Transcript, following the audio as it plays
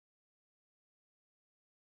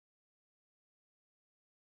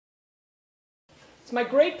It's my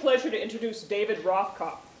great pleasure to introduce David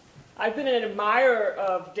Rothkopf. I've been an admirer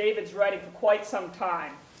of David's writing for quite some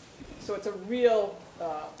time, so it's a real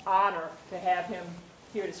honor to have him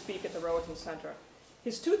here to speak at the Rosen Center.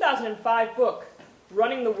 His 2005 book,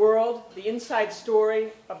 Running the World, The Inside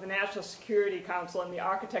Story of the National Security Council and the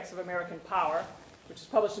Architects of American Power, which was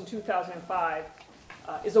published in 2005,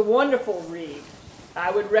 is a wonderful read. I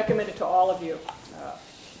would recommend it to all of you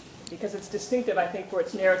because it's distinctive, I think, for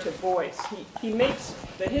its narrative voice. He makes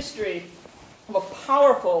the history of a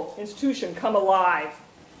powerful institution come alive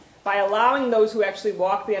by allowing those who actually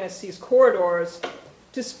walk the NSC's corridors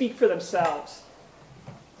to speak for themselves.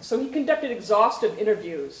 So he conducted exhaustive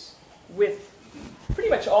interviews with pretty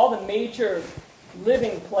much all the major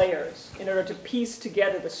living players in order to piece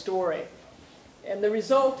together the story. And the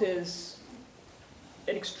result is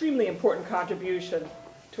an extremely important contribution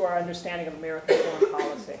to our understanding of American foreign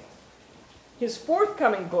policy. His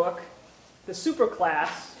forthcoming book, The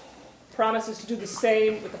Superclass, promises to do the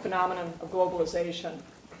same with the phenomenon of globalization.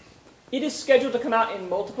 It is scheduled to come out in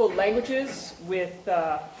multiple languages with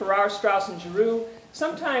Farrar, Straus, and Giroux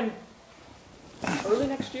sometime early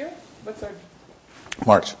next year. What's our...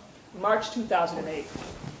 March 2008.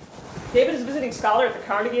 David is a visiting scholar at the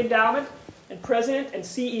Carnegie Endowment and president and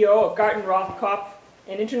CEO of Garton Rothkopf,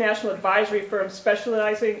 an international advisory firm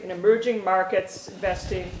specializing in emerging markets,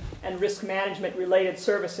 investing, and risk management related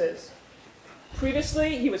services.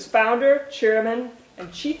 Previously, he was founder, chairman,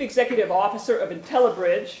 and chief executive officer of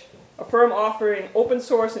IntelliBridge, a firm offering open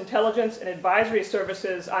source intelligence and advisory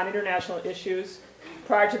services on international issues.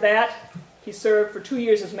 Prior to that, he served for 2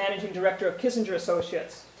 years as managing director of Kissinger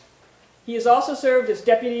Associates. He has also served as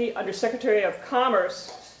deputy undersecretary of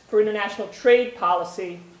Commerce for international trade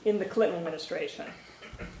policy in the Clinton administration.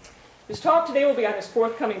 His talk today will be on his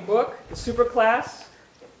forthcoming book, The Superclass,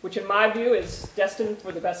 which in my view is destined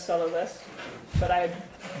for the bestseller list. But I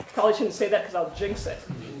probably shouldn't say that because I'll jinx it.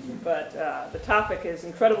 But the topic is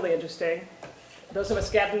incredibly interesting. Those of us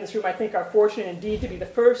gathered in this room, I think, are fortunate indeed to be the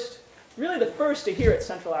first, really the first to hear its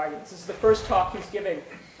central arguments. This is the first talk he's giving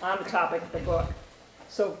on the topic of the book.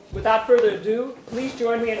 So without further ado, please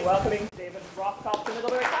join me in welcoming David Rothkopf to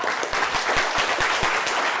Middlebury College.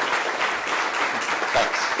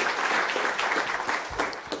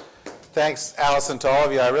 Thanks, Allison, to all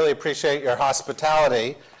of you. I really appreciate your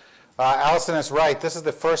hospitality. Allison is right. This is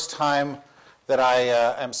the first time that I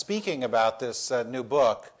am speaking about this new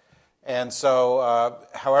book. And so,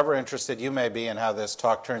 however interested you may be in how this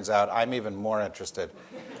talk turns out, I'm even more interested.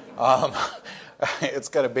 It's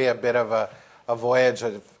going to be a bit of a voyage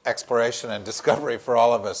of exploration and discovery for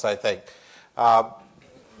all of us, I think. I'll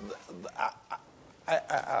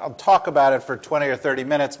talk about it for 20 or 30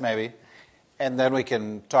 minutes, maybe. And then we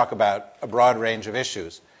can talk about a broad range of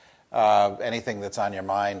issues, anything that's on your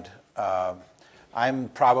mind. I'm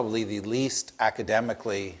probably the least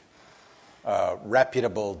academically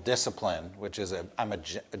reputable discipline, which is I'm a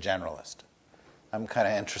generalist. I'm kind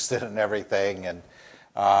of interested in everything, and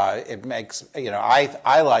it makes,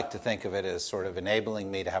 I like to think of it as sort of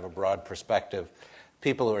enabling me to have a broad perspective.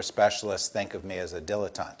 People who are specialists think of me as a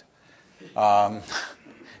dilettante. I'll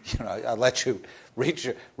let you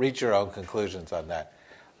reach your own conclusions on that.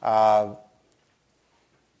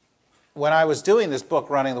 When I was doing this book,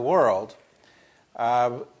 Running the World,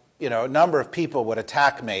 a number of people would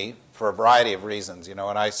attack me for a variety of reasons. When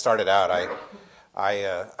I started out,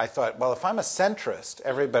 I thought, well, if I'm a centrist,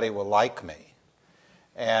 everybody will like me.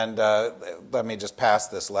 And let me just pass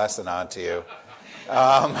this lesson on to you.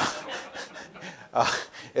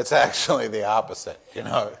 It's actually the opposite.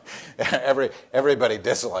 Everybody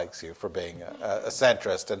dislikes you for being a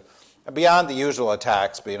centrist. And beyond the usual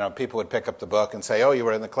attacks, people would pick up the book and say, oh, you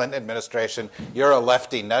were in the Clinton administration, you're a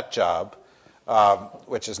lefty nut job,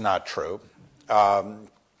 which is not true. I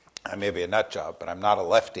may be a nut job, but I'm not a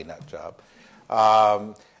lefty nut job.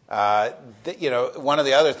 One of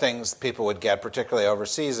the other things people would get, particularly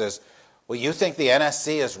overseas, is, well, you think the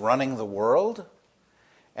NSC is running the world?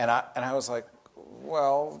 And I was like,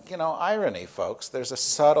 well, irony, folks. There's a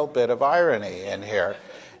subtle bit of irony in here.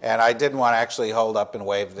 And I didn't want to actually hold up and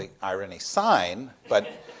wave the irony sign, but,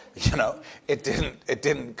 it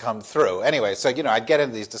didn't come through. Anyway, so, I'd get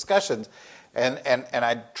into these discussions, and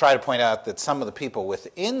I'd try to point out that some of the people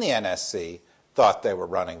within the NSC thought they were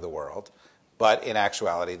running the world, but in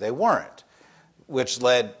actuality they weren't, which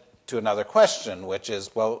led to another question, which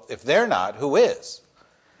is, well, if they're not, who is?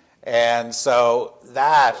 And so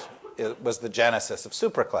that was the genesis of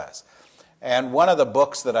Superclass. And one of the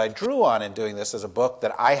books that I drew on in doing this is a book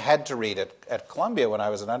that I had to read at Columbia when I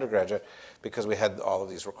was an undergraduate because we had all of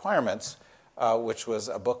these requirements, which was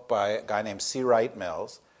a book by a guy named C. Wright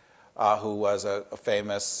Mills, who was a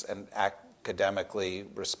famous and academically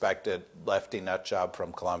respected lefty nut job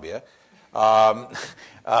from Columbia,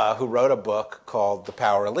 who wrote a book called The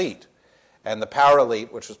Power Elite. And The Power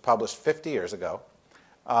Elite, which was published 50 years ago,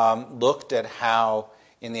 looked at how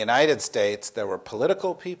in the United States there were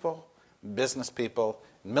political people, business people,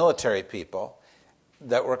 military people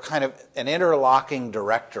that were kind of an interlocking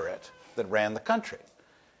directorate that ran the country.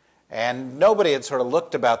 And nobody had sort of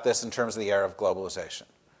looked about this in terms of the era of globalization.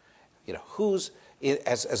 You know,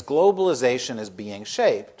 as globalization is being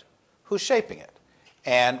shaped, who's shaping it?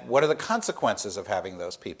 And what are the consequences of having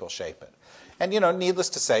those people shape it? And, you know, needless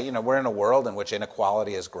to say, you know, we're in a world in which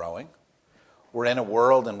inequality is growing. We're in a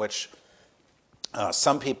world in which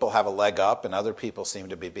some people have a leg up and other people seem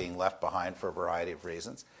to be being left behind for a variety of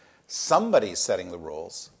reasons. Somebody's setting the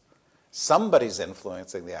rules. Somebody's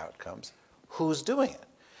influencing the outcomes. Who's doing it?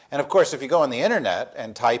 And of course, if you go on the internet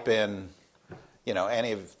and type in, you know,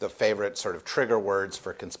 any of the favorite sort of trigger words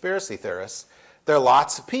for conspiracy theorists, there are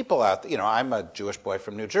lots of people out there. You know, I'm a Jewish boy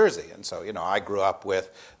from New Jersey, and so, you know, I grew up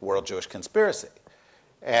with World Jewish Conspiracy.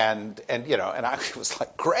 And you know, and I was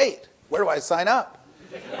like, great, where do I sign up?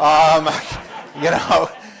 You know,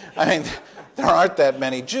 I mean, there aren't that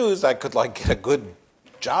many Jews. I could, like, get a good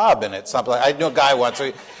job in it. Something. I knew a guy once,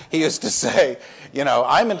 he used to say, you know,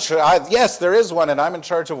 I'm in charge, yes, there is one, and I'm in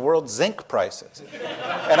charge of world zinc prices.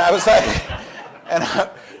 And I was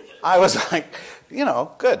like, you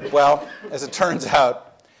know, good. Well, as it turns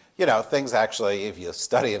out, you know, things actually, if you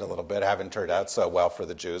study it a little bit, haven't turned out so well for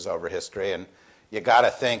the Jews over history. And you got to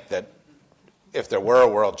think that if there were a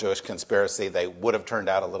world Jewish conspiracy, they would have turned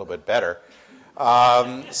out a little bit better.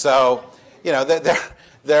 So, you know,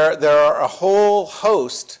 there are a whole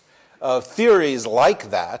host of theories like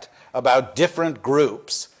that about different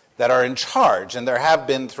groups that are in charge, and there have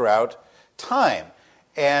been throughout time.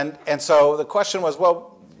 And so the question was,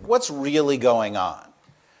 well, what's really going on?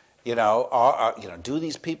 You know, you know, do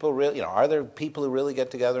these people really, you know, are there people who really get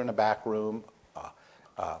together in a back room?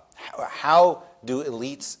 How do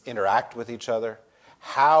elites interact with each other?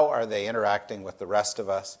 How are they interacting with the rest of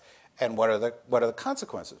us? And what are the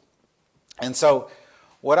consequences? And so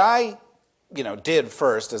what I, you know, did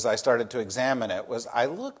first as I started to examine it was I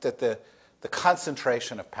looked at the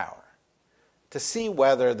concentration of power to see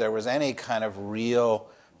whether there was any kind of real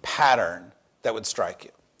pattern that would strike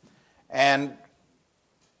you. And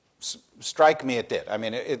strike me it did. I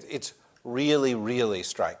mean, it's really, really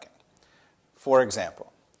striking. For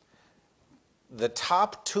example, the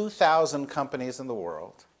top 2,000 companies in the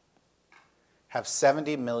world have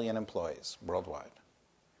 70 million employees worldwide.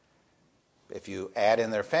 If you add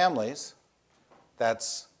in their families,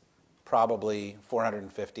 that's probably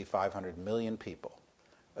 450, 500 million people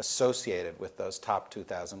associated with those top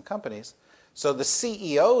 2,000 companies. So the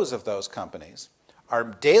CEOs of those companies are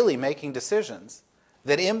daily making decisions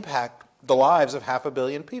that impact the lives of 500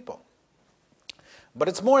 million people. But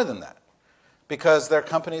it's more than that, because there are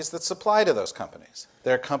companies that supply to those companies.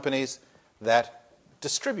 There are companies that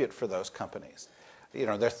distribute for those companies. You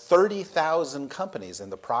know, there are 30,000 companies in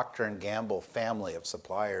the Procter & Gamble family of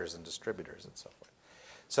suppliers and distributors and so forth.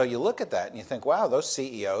 So you look at that and you think, wow, those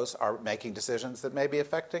CEOs are making decisions that may be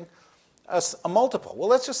affecting a multiple. Well,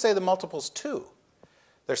 let's just say the multiple's 2.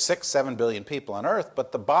 There's 6, 7 billion people on Earth,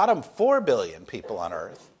 but the bottom 4 billion people on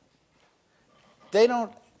Earth, they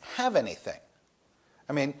don't have anything.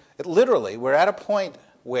 I mean, literally, we're at a point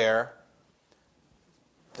where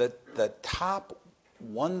the top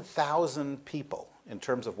 1,000 people in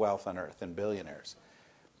terms of wealth on Earth and billionaires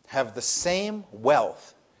have the same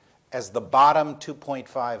wealth as the bottom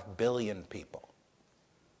 2.5 billion people.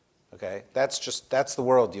 Okay? That's the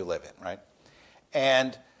world you live in, right?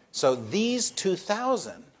 And so these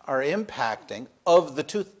 2,000 are impacting, of the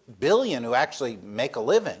 2 billion who actually make a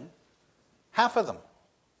living, half of them.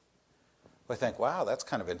 We think, wow, that's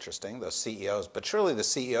kind of interesting, those CEOs. But surely the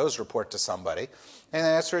CEOs report to somebody. And the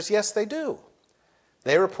answer is yes, they do.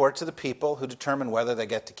 They report to the people who determine whether they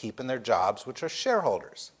get to keep in their jobs, which are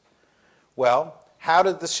shareholders. Well, how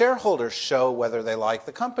did the shareholders show whether they like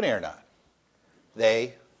the company or not?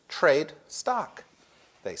 They trade stock.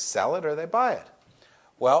 They sell it or they buy it.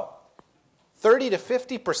 Well, 30 to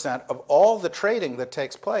 50% of all the trading that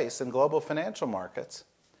takes place in global financial markets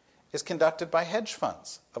is conducted by hedge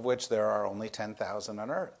funds, of which there are only 10,000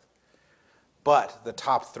 on Earth. But the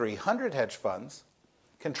top 300 hedge funds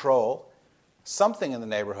control something in the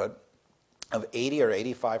neighborhood of 80 or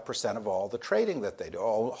 85% of all the trading that they do,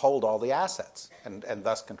 hold all the assets, and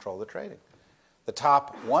thus control the trading. The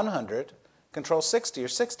top 100 control 60 or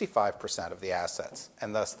 65% of the assets,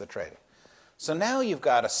 and thus the trading. So now you've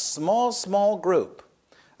got a small, small group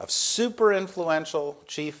of super influential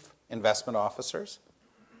chief investment officers,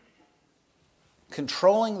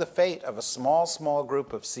 controlling the fate of a small, small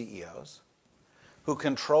group of CEOs who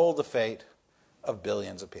control the fate of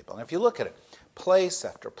billions of people. And if you look at it, place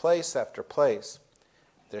after place after place,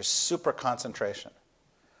 there's super concentration.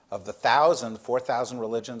 Of the 4,000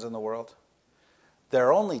 religions in the world, there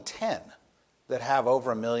are only 10 that have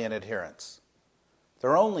over 1 million adherents.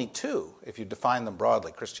 There are only 2, if you define them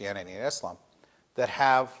broadly, Christianity and Islam, that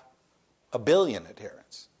have 1 billion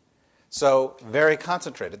adherents. So very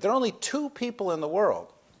concentrated. There are only 2 people in the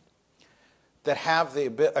world that have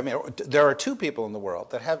there are 2 people in the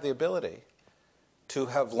world that have the ability to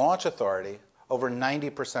have launch authority over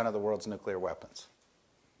 90% of the world's nuclear weapons.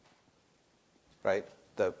 Right?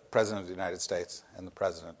 The President of the United States and the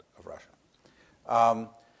President of Russia.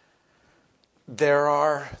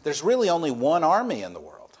 There's really only one army in the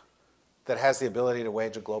world that has the ability to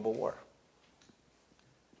wage a global war.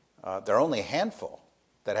 There are only a handful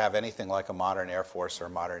that have anything like a modern Air Force or a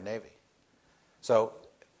modern Navy. So,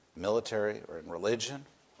 military or in religion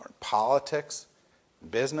or in politics, in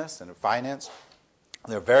business and in finance,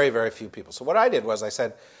 there are very, very few people. So what I did was I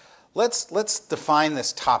said, let's define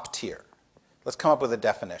this top tier. Let's come up with a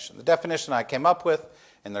definition. The definition I came up with,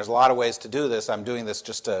 and there's a lot of ways to do this, I'm doing this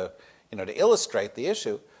just to illustrate the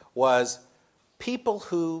issue, was people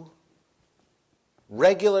who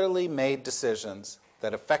regularly made decisions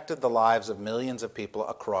that affected the lives of millions of people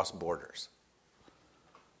across borders.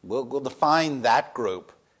 We'll define that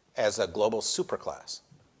group as a global superclass.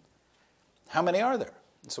 How many are there?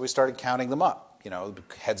 So we started counting them up. The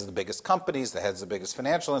heads of the biggest companies, the heads of the biggest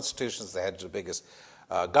financial institutions, the heads of the biggest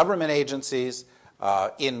government agencies,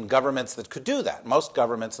 in governments that could do that. Most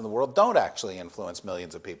governments in the world don't actually influence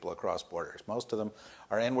millions of people across borders. Most of them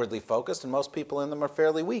are inwardly focused, and most people in them are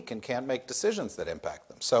fairly weak and can't make decisions that impact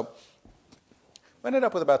them. So we ended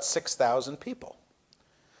up with about 6,000 people.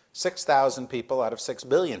 6,000 people out of 6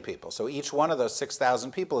 billion people. So each one of those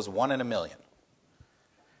 6,000 people is 1 in a million.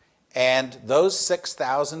 And those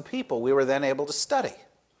 6,000 people we were then able to study.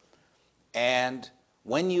 And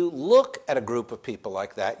when you look at a group of people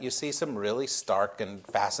like that, you see some really stark and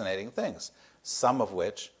fascinating things, some of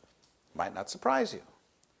which might not surprise you,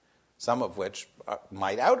 some of which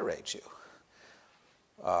might outrage you.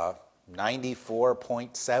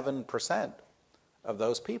 94.7% of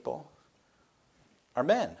those people are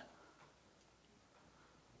men.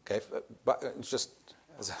 Okay, but just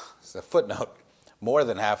as a footnote, more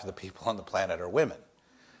than half of the people on the planet are women.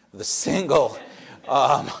 The single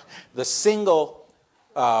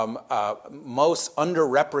most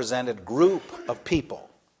underrepresented group of people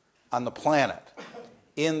on the planet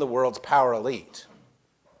in the world's power elite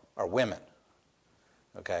are women.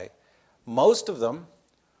 Okay? Most of them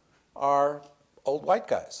are old white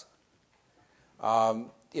guys.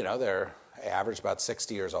 They're average about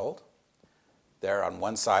 60 years old. They're on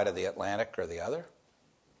one side of the Atlantic or the other.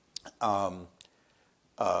 Kind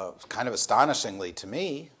of astonishingly to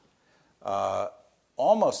me,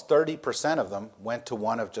 almost 30% of them went to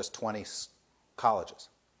one of just 20 colleges.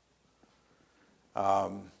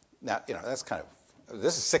 Now, that's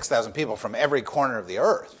this is 6,000 people from every corner of the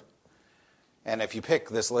earth. And if you pick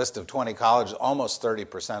this list of 20 colleges, almost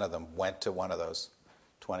 30% of them went to one of those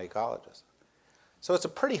 20 colleges. So it's a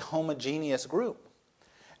pretty homogeneous group.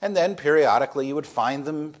 And then periodically you would find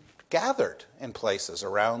them gathered in places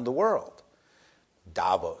around the world.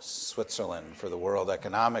 Davos, Switzerland, for the World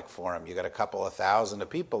Economic Forum, you got a couple of thousand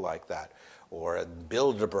of people like that. Or at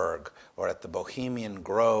Bilderberg, or at the Bohemian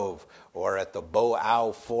Grove, or at the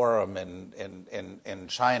Boao Forum in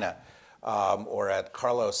China, or at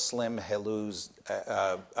Carlos Slim Helou's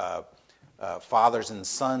Fathers and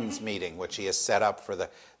Sons meeting, which he has set up for the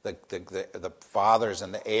fathers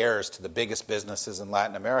and the heirs to the biggest businesses in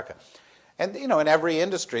Latin America. And in every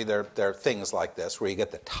industry there are things like this where you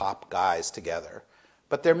get the top guys together,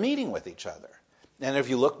 but they're meeting with each other. And if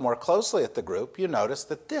you look more closely at the group, you notice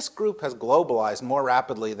that this group has globalized more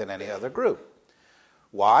rapidly than any other group.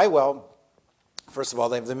 Why? Well, first of all,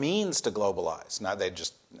 they have the means to globalize. Now they've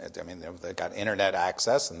got internet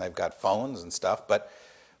access and they've got phones and stuff, but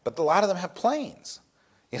a lot of them have planes.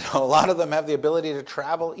 A lot of them have the ability to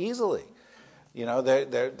travel easily.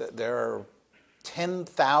 There are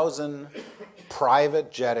 10,000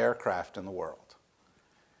 private jet aircraft in the world.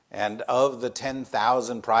 And of the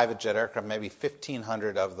 10,000 private jet aircraft, maybe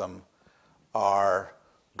 1,500 of them are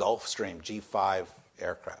Gulfstream G5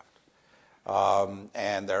 aircraft.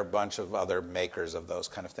 And there are a bunch of other makers of those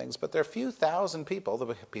kind of things. But there are a few thousand people,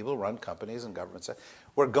 the people who run companies and governments.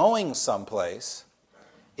 We're going someplace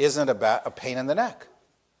isn't about a pain in the neck.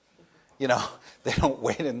 you know, they don't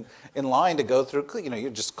wait in line to go through. You know,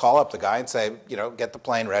 you just call up the guy and say, you know, get the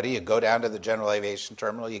plane ready. You go down to the general aviation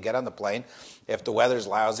terminal. You get on the plane. If the weather's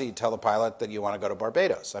lousy, you tell the pilot that you want to go to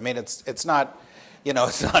Barbados. I mean, it's not, you know,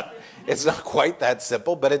 it's not quite that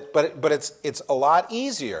simple, but it's a lot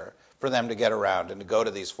easier for them to get around and to go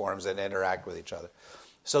to these forums and interact with each other.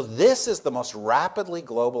 So this is the most rapidly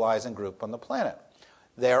globalizing group on the planet.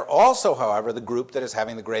 They are also, however, the group that is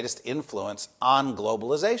having the greatest influence on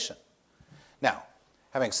globalization. Now,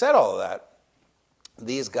 having said all of that,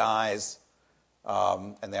 these guys,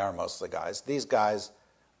 and they are mostly guys, these guys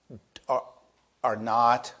are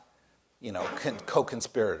not, you know,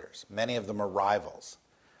 co-conspirators. Many of them are rivals.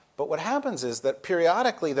 But what happens is that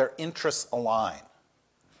periodically their interests align.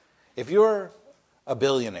 If you're a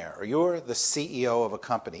billionaire or you're the CEO of a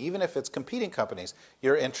company, even if it's competing companies,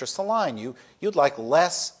 your interests align. You'd like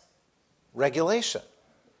less regulation.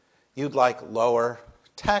 You'd like lower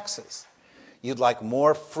taxes. You'd like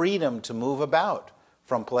more freedom to move about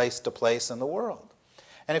from place to place in the world.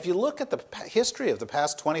 And if you look at the history of the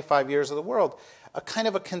past 25 years of the world, a kind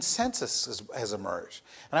of a consensus has emerged.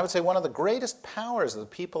 And I would say one of the greatest powers of the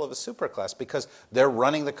people of the superclass, because they're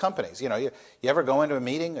running the companies. You know, you ever go into a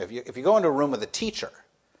meeting, if you go into a room with a teacher,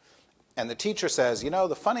 and the teacher says, you know,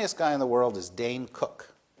 the funniest guy in the world is Dane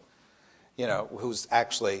Cook, you know, who's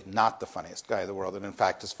actually not the funniest guy in the world, and in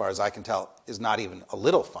fact, as far as I can tell, is not even a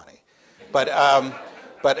little funny. But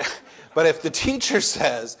if the teacher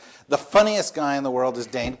says the funniest guy in the world is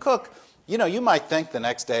Dane Cook, you know, you might think the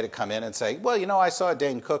next day to come in and say, well, you know, I saw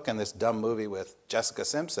Dane Cook in this dumb movie with Jessica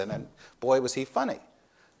Simpson, and boy, was he funny.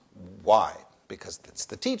 Why? Because it's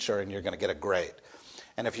the teacher, and you're going to get a grade.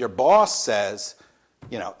 And if your boss says,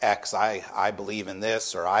 you know, X, I believe in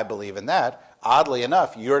this, or I believe in that, oddly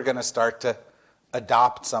enough, you're going to start to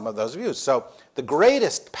adopt some of those views. So the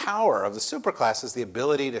greatest power of the superclass is the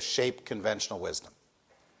ability to shape conventional wisdom.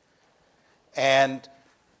 And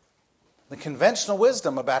the conventional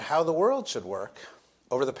wisdom about how the world should work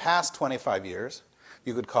over the past 25 years,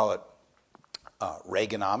 you could call it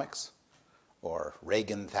Reaganomics or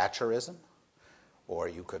Reagan-Thatcherism, or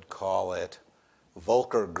you could call it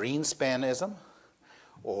Volcker Greenspanism,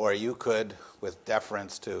 or you could, with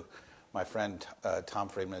deference to my friend Tom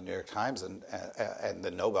Friedman of the New York Times and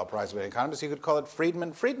the Nobel Prize-winning economist, you could call it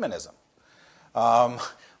Friedmanism.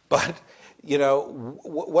 But, you know,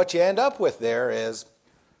 what you end up with there is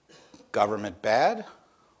government bad,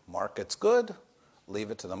 markets good,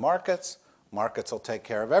 leave it to the markets, markets will take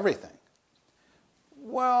care of everything.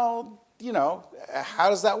 Well, you know, how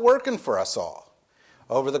does that working for us all?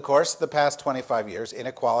 Over the course of the past 25 years,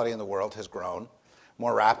 inequality in the world has grown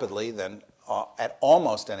more rapidly than at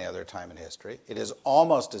almost any other time in history. It is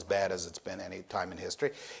almost as bad as it's been any time in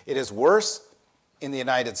history. It is worse in the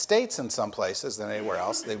United States in some places than anywhere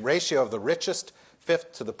else. The ratio of the richest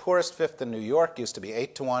fifth to the poorest fifth in New York used to be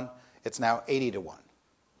 8-to-1. It's now 80-to-1.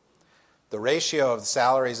 The ratio of the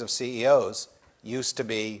salaries of CEOs used to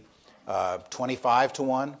be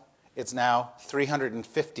 25-to-1. It's now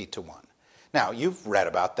 350-to-1. Now, you've read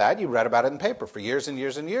about that. You read about it in paper for years and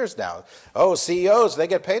years and years now. Oh, CEOs, they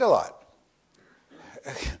get paid a lot.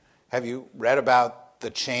 Have you read about the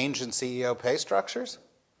change in CEO pay structures?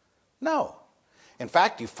 No. In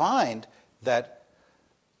fact, you find that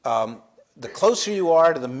the closer you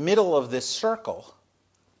are to the middle of this circle,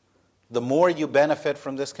 the more you benefit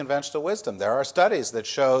from this conventional wisdom. There are studies that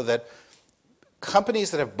show that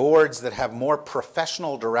companies that have boards that have more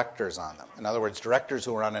professional directors on them, in other words, directors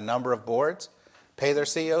who are on a number of boards, pay their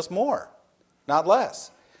CEOs more, not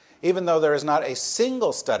less, even though there is not a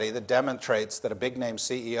single study that demonstrates that a big-name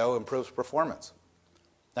CEO improves performance.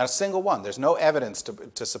 Not a single one. There's no evidence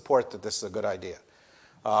to support that this is a good idea.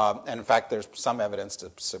 And in fact, there's some evidence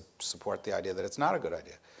to support the idea that it's not a good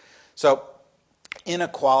idea. So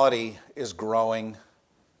inequality is growing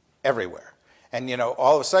everywhere. And, you know,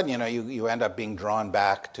 all of a sudden, you know, you end up being drawn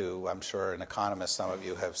back to, I'm sure an economist some of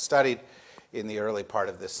you have studied in the early part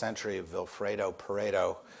of this century, Vilfredo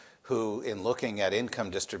Pareto, who, in looking at income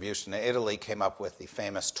distribution in Italy, came up with the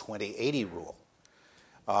famous 20-80 rule,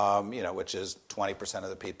 you know, which is 20% of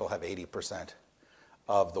the people have 80%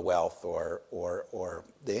 of the wealth or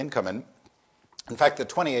the income. And in fact, the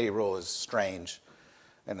 20-80 rule is strange,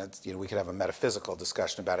 and it's, you know, we could have a metaphysical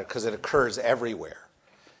discussion about it because it occurs everywhere.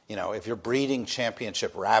 You know, if you're breeding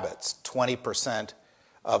championship rabbits, 20%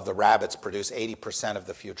 of the rabbits produce 80% of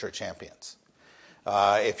the future champions.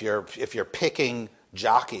 If you're picking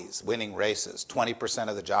jockeys winning races, 20%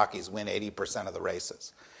 of the jockeys win 80% of the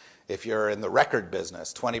races. If you're in the record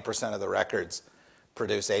business, 20% of the records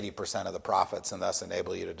produce 80% of the profits and thus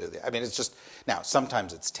enable you to do the. I mean, it's just now.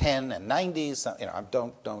 Sometimes it's 10 and 90. So,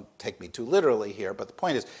 don't take me too literally here. But the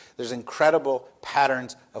point is, there's incredible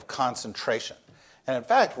patterns of concentration. And in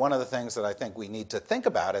fact, one of the things that I think we need to think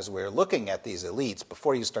about as we're looking at these elites,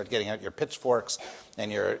 before you start getting out your pitchforks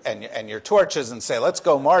and your torches and say, let's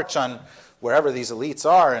go march on wherever these elites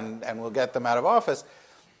are and we'll get them out of office,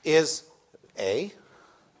 is A,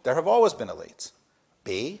 there have always been elites.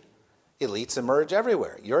 B, elites emerge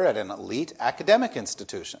everywhere. You're at an elite academic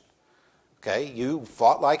institution. Okay? You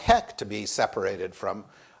fought like heck to be separated from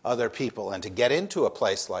other people and to get into a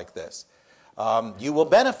place like this. You will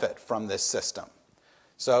benefit from this system.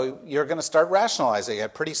 So you're going to start rationalizing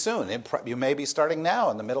it pretty soon. You may be starting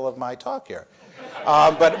now in the middle of my talk here.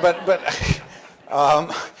 The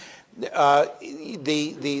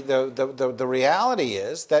reality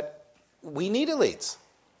is that we need elites.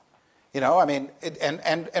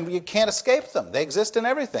 And you can't escape them. They exist in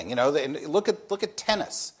everything. Look at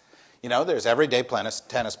tennis. There's everyday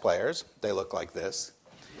tennis players. They look like this.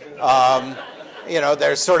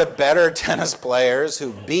 There's sort of better tennis players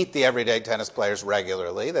who beat the everyday tennis players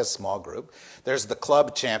regularly. There's a small group. There's the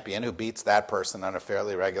club champion who beats that person on a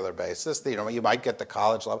fairly regular basis. You might get the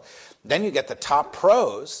college level. Then you get the top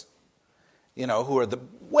pros, who are the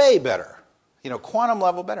way better, quantum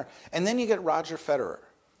level better. And then you get Roger Federer,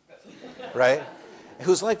 right?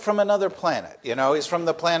 Who's like from another planet, he's from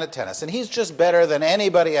the planet tennis. And he's just better than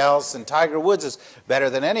anybody else, and Tiger Woods is better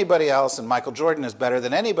than anybody else, and Michael Jordan is better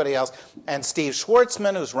than anybody else, and Steve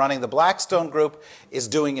Schwartzman, who's running the Blackstone Group, is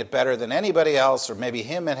doing it better than anybody else, or maybe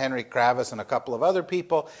him and Henry Kravis and a couple of other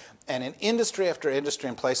people. And in industry after industry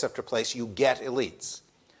and place after place, you get elites.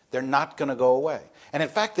 They're not going to go away. And in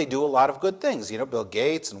fact, they do a lot of good things. Bill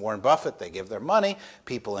Gates and Warren Buffett, they give their money.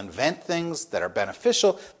 People invent things that are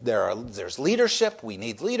beneficial. There's leadership. We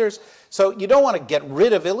need leaders. So you don't want to get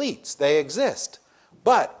rid of elites. They exist.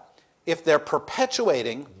 But if they're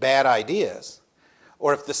perpetuating bad ideas,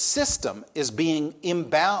 or if the system is being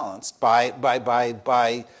imbalanced by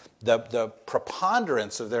the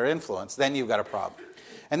preponderance of their influence, then you've got a problem.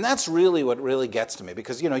 And that's really what really gets to me,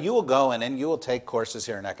 because you will go in and you will take courses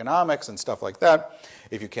here in economics and stuff like that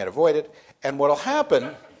if you can't avoid it. And what will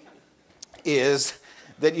happen is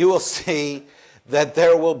that you will see that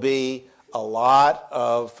there will be a lot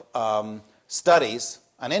of studies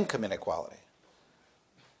on income inequality.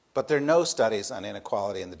 But there are no studies on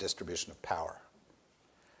inequality in the distribution of power.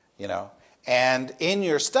 And in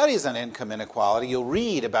your studies on income inequality, you'll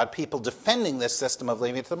read about people defending this system of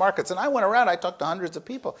leaving it to the markets. And I went around, I talked to hundreds of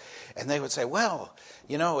people, and they would say, well,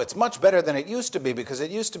 it's much better than it used to be, because it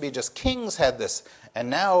used to be just kings had this, and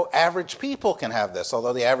now average people can have this,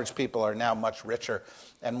 although the average people are now much richer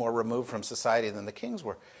and more removed from society than the kings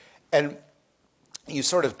were. And you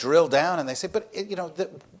sort of drill down, and they say, but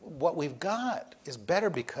what we've got is better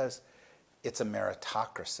because it's a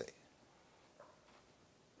meritocracy.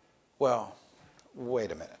 Well,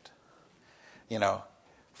 wait a minute.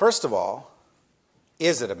 First of all,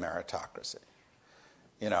 is it a meritocracy?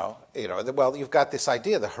 Well, you've got this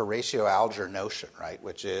idea, the Horatio Alger notion, right?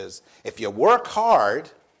 Which is, if you work hard,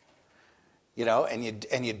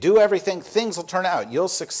 and you do everything, things will turn out. You'll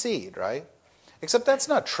succeed, right? Except that's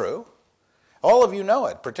not true. All of you know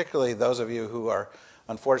it, particularly those of you who are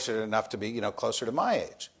unfortunate enough to be, closer to my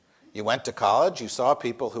age. You went to college, you saw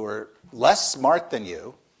people who were less smart than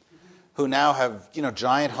you, who now have,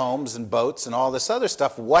 giant homes and boats and all this other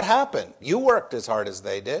stuff. What happened? You worked as hard as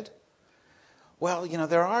they did. Well,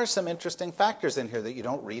 there are some interesting factors in here that you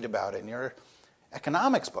don't read about in your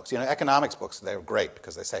economics books. Economics books, they're great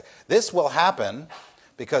because they say, this will happen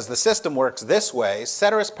because the system works this way,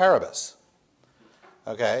 ceteris paribus.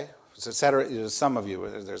 Okay? So some of you,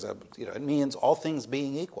 it means all things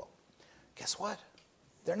being equal. Guess what?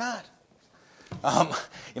 They're not.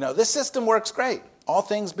 This system works great, all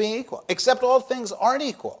things being equal, except all things aren't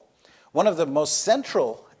equal. One of the most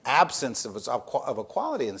central absence of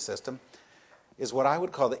equality in the system is what I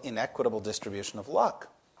would call the inequitable distribution of luck.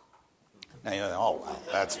 Now, oh, wow,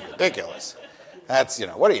 that's ridiculous. That's,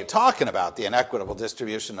 what are you talking about, the inequitable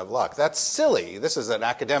distribution of luck? That's silly. This is an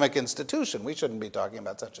academic institution. We shouldn't be talking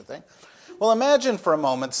about such a thing. Well, imagine for a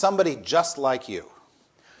moment somebody just like you,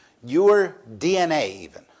 your DNA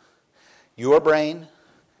even, your brain,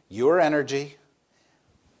 your energy,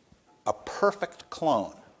 a perfect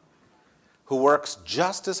clone who works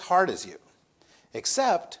just as hard as you,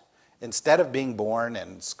 except instead of being born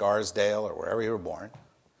in Scarsdale or wherever you were born,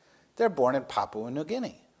 they're born in Papua New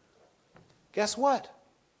Guinea. Guess what?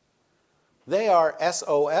 They are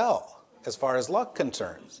SOL as far as luck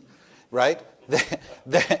concerns, right?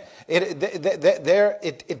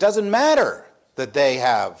 It doesn't matter that they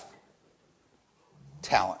have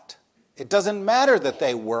talent. It doesn't matter that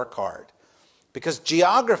they work hard, because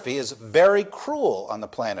geography is very cruel on the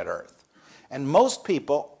planet Earth. And most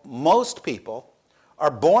people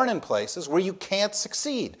are born in places where you can't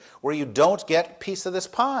succeed, where you don't get a piece of this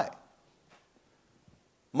pie.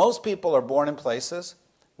 Most people are born in places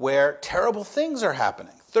where terrible things are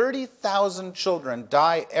happening. 30,000 children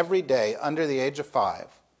die every day under the age of 5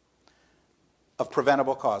 of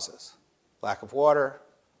preventable causes. Lack of water,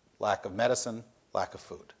 lack of medicine, lack of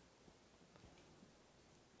food.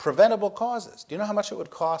 Preventable causes. Do you know how much it would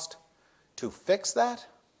cost to fix that?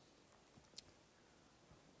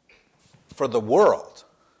 For the world,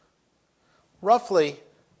 roughly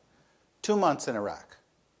 2 months in Iraq.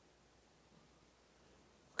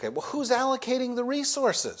 Okay, well, who's allocating the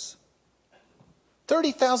resources?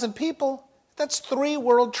 30,000 people, that's 3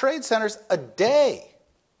 World Trade Centers a day.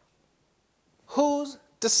 Who's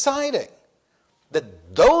deciding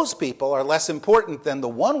that those people are less important than the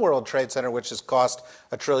one World Trade Center, which has cost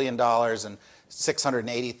 $1 trillion and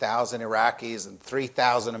 680,000 Iraqis and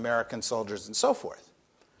 3,000 American soldiers and so forth?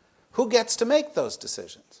 Who gets to make those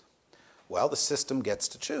decisions? Well, the system gets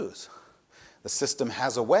to choose. The system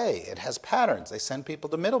has a way. It has patterns. They send people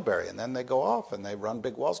to Middlebury, and then they go off, and they run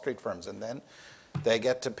big Wall Street firms, and then they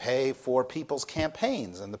get to pay for people's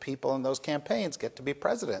campaigns, and the people in those campaigns get to be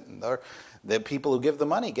president, and the people who give the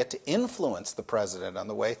money get to influence the president on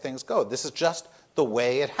the way things go. This is just the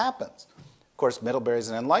way it happens. Of course, Middlebury is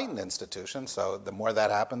an enlightened institution, so the more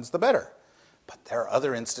that happens, the better. But there are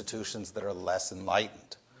other institutions that are less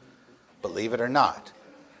enlightened, believe it or not.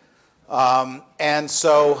 And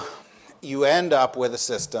so you end up with a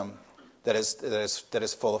system that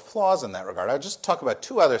is full of flaws in that regard. I'll just talk about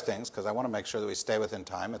 2 other things because I want to make sure that we stay within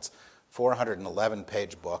time. It's a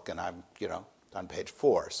 411-page book, and I'm on page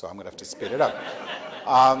 4, so I'm going to have to speed it up.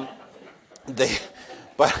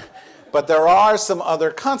 But there are some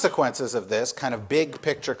other consequences of this, kind of big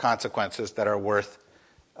picture consequences that are worth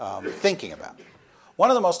thinking about.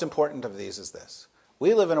 One of the most important of these is this.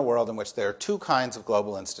 We live in a world in which there are 2 kinds of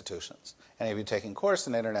global institutions. Any of you taking a course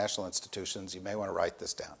in international institutions, you may want to write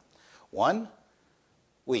this down. 1,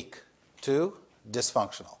 weak. 2,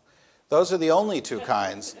 dysfunctional. Those are the only 2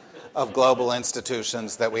 kinds of global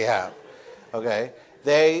institutions that we have. Okay?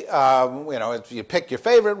 They, you pick your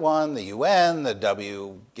favorite one, the UN, the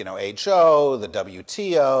WHO, the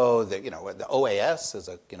WTO, the OAS is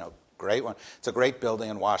a great one. It's a great building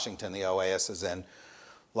in Washington. The OAS is in.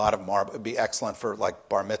 A lot of marble. It would be excellent for like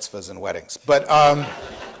bar mitzvahs and weddings. But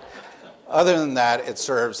other than that, it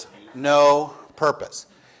serves no purpose.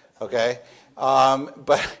 Okay,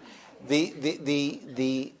 but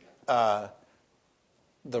the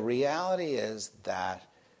reality is that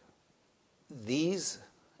this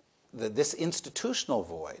institutional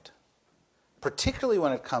void, particularly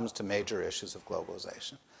when it comes to major issues of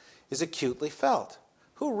globalization, is acutely felt.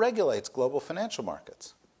 Who regulates global financial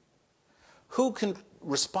markets? Who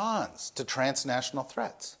responds to transnational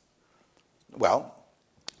threats? Well,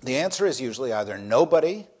 the answer is usually either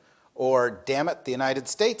nobody or, damn it, the United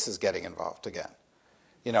States is getting involved again.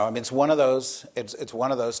 It's one of those. It's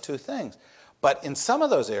one of those 2 things. But in some of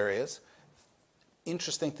those areas,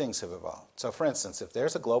 interesting things have evolved. So, for instance, if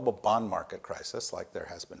there's a global bond market crisis, like there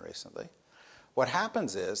has been recently, what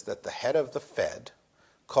happens is that the head of the Fed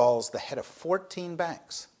calls the head of 14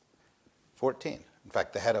 banks. 14. In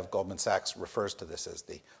fact, the head of Goldman Sachs refers to this as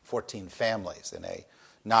the 14 families in a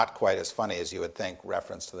not quite as funny as you would think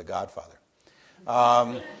reference to The Godfather.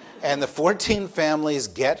 And the 14 families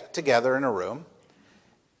get together in a room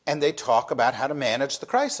and they talk about how to manage the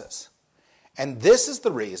crisis. And this is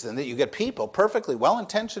the reason that you get people, perfectly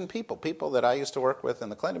well-intentioned people that I used to work with in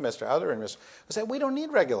the Clinton administration, other administrations, who say, we don't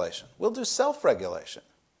need regulation. We'll do self-regulation.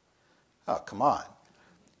 Oh, come on.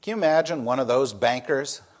 Can you imagine one of those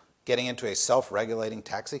bankers getting into a self-regulating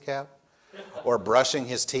taxi cab? Or brushing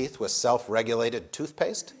his teeth with self-regulated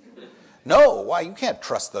toothpaste? No, why? You can't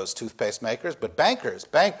trust those toothpaste makers, but bankers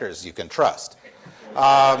you can trust.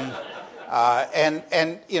 But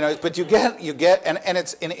you get, and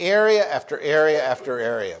it's in area after area after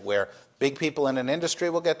area where big people in an industry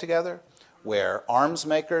will get together, where arms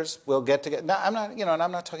makers will get together. Now,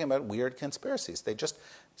 I'm not talking about weird conspiracies. They just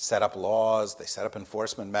set up laws, they set up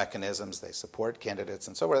enforcement mechanisms, they support candidates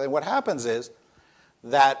and so forth. And what happens is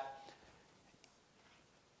that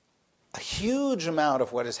a huge amount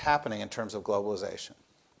of what is happening in terms of globalization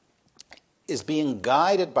is being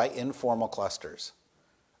guided by informal clusters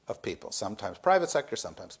of people, sometimes private sector,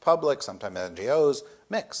 sometimes public, sometimes NGOs,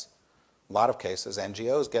 mix. A lot of cases,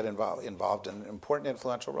 NGOs get involved in important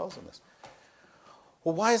influential roles in this.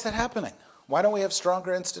 Well, why is that happening? why don't we have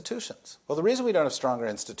stronger institutions? Well, the reason we don't have stronger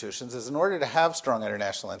institutions is in order to have strong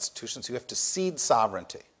international institutions, you have to cede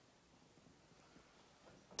sovereignty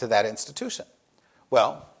to that institution.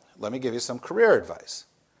 Well, let me give you some career advice.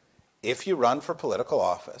 If you run for political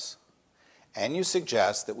office and you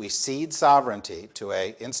suggest that we cede sovereignty to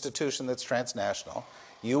an institution that's transnational,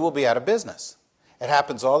 you will be out of business. It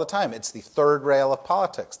happens all the time. It's the third rail of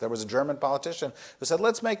politics. There was a German politician who said,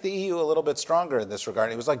 let's make the EU a little bit stronger in this regard.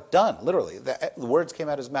 And he was like, done, literally. The words came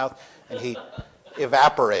out of his mouth, and he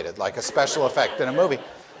evaporated like a special effect in a movie.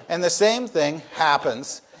 And the same thing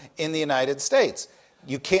happens in the United States.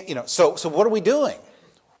 You can't, so what are we doing?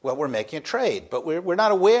 Well, we're making a trade, but we're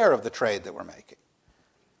not aware of the trade that we're making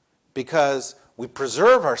because we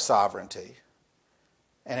preserve our sovereignty,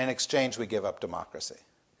 and in exchange we give up democracy.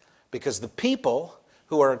 Because the people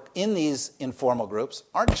who are in these informal groups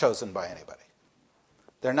aren't chosen by anybody.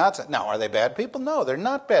 They're not. Now, are they bad people? No, they're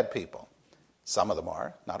not bad people. Some of them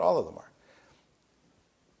are, not all of them are.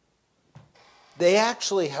 They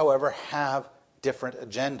actually, however, have different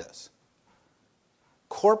agendas.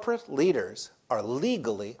 Corporate leaders are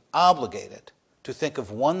legally obligated to think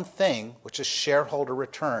of one thing, which is shareholder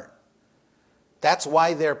return. That's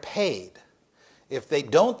why they're paid. If they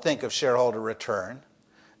don't think of shareholder return,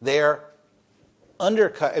 they're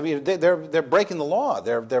undercut. I mean, they're breaking the law.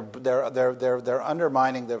 They're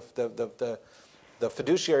undermining the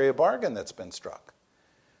fiduciary bargain that's been struck.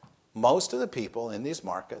 Most of the people in these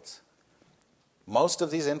markets, most of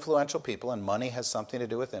these influential people, and money has something to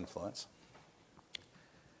do with influence,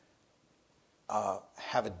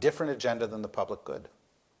 have a different agenda than the public good.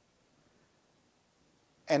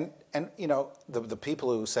 And the people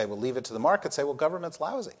who say, well, leave it to the market, say, well, government's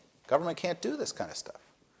lousy. Government can't do this kind of stuff.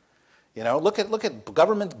 Look at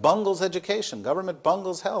government bungles education, government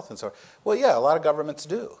bungles health, and so on. Well, yeah, a lot of governments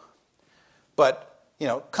do. But,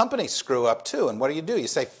 companies screw up too, and what do? You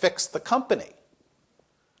say, fix the company.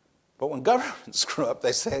 But when governments screw up,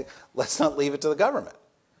 they say, let's not leave it to the government.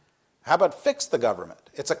 How about fix the government?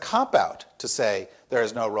 It's a cop-out to say there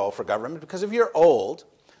is no role for government, because if you're old,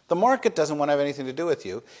 the market doesn't want to have anything to do with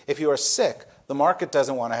you. If you are sick, the market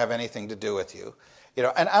doesn't want to have anything to do with you.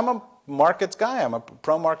 And I'm a markets guy, I'm a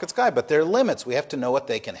pro-markets guy, but there are limits. We have to know what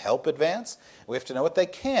they can help advance. We have to know what they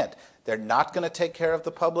can't. They're not going to take care of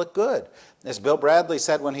the public good. As Bill Bradley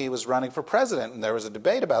said when he was running for president, and there was a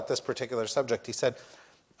debate about this particular subject, he said,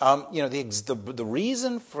 the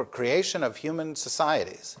reason for creation of human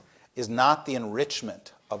societies is not the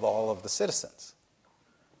enrichment of all of the citizens.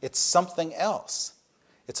 It's something else.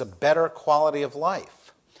 It's a better quality of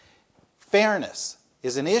life. Fairness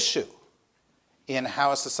is an issue in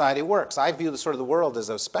how a society works. I view the world as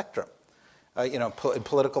a spectrum, in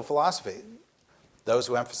political philosophy. Those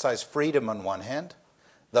who emphasize freedom on one hand,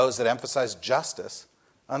 those that emphasize justice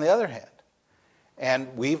on the other hand.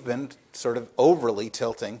 And we've been sort of overly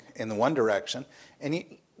tilting in the one direction, and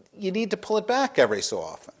you need to pull it back every so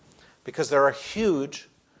often, because there are huge,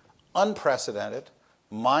 unprecedented,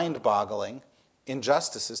 mind-boggling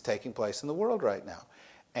injustices taking place in the world right now.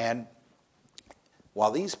 And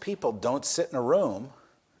while these people don't sit in a room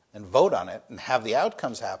and vote on it and have the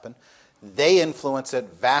outcomes happen, they influence it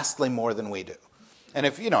vastly more than we do. And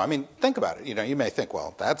if, think about it. You may think,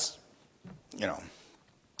 well, that's,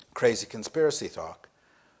 crazy conspiracy talk.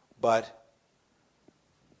 But,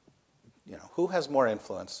 who has more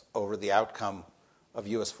influence over the outcome of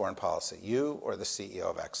U.S. foreign policy, you or the CEO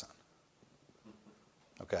of Exxon?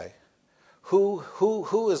 Okay?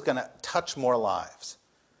 Who is going to touch more lives,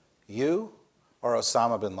 you or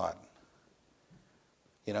Osama bin Laden?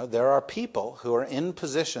 There are people who are in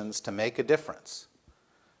positions to make a difference.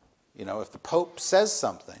 If the Pope says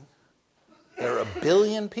something, there are 1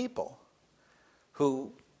 billion people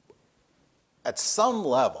who, at some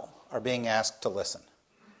level, are being asked to listen,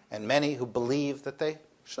 and many who believe that they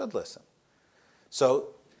should listen.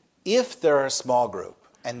 So if they're a small group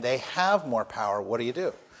and they have more power, what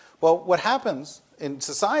do? Well, what happens in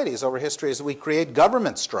societies over history is we create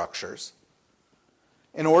government structures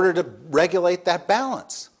in order to regulate that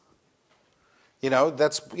balance.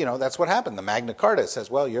 That's what happened. The Magna Carta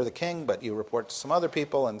says, well, you're the king, but you report to some other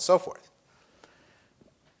people, and so forth.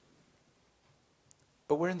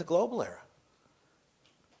 But we're in the global era.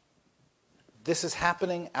 This is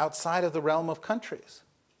happening outside of the realm of countries.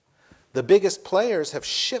 The biggest players have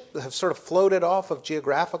sort of floated off of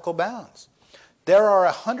geographical bounds. There are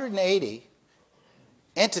 180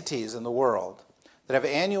 entities in the world that have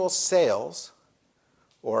annual sales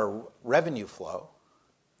or revenue flow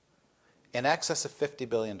in excess of $50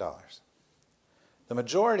 billion. The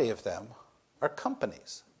majority of them are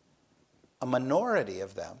companies. A minority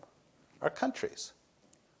of them are countries.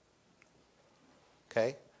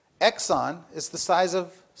 Okay? Exxon is the size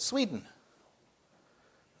of Sweden.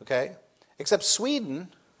 Okay? Except Sweden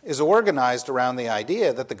is organized around the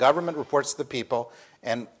idea that the government reports to the people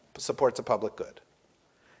and supports a public good.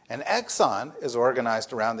 And Exxon is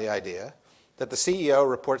organized around the idea that the CEO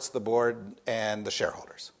reports to the board and the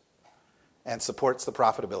shareholders and supports the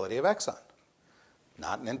profitability of Exxon.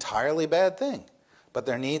 Not an entirely bad thing, but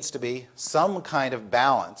there needs to be some kind of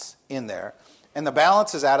balance in there. And the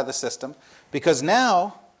balance is out of the system because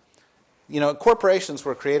now, corporations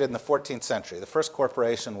were created in the 14th century. The first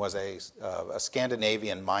corporation was a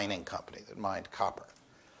Scandinavian mining company that mined copper.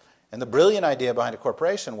 And the brilliant idea behind a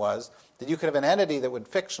corporation was that you could have an entity that would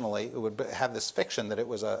have this fiction that it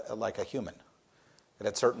was like a human. It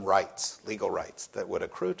had certain rights, legal rights, that would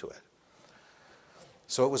accrue to it.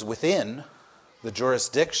 So it was within the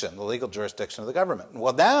jurisdiction, the legal jurisdiction of the government.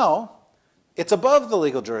 Well, now it's above the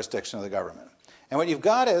legal jurisdiction of the government. And what you've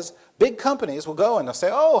got is big companies will go and they'll say,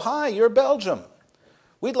 oh, hi, you're Belgium.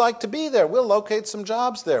 We'd like to be there. We'll locate some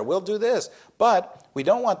jobs there. We'll do this. But we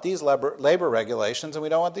don't want these labor regulations and we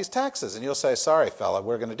don't want these taxes. And you'll say, sorry, fella,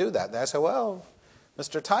 we're going to do that. And I say, well,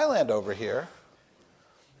 Mr. Thailand over here,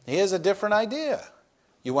 he has a different idea.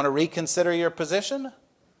 You want to reconsider your position?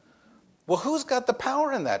 Well, who's got the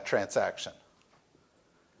power in that transaction?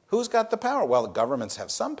 Who's got the power? Well, the governments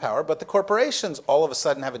have some power, but the corporations all of a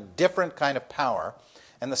sudden have a different kind of power,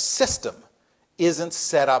 and the system isn't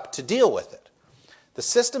set up to deal with it. The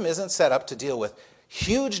system isn't set up to deal with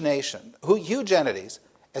huge entities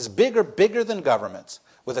as bigger than governments,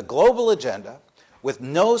 with a global agenda, with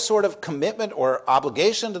no sort of commitment or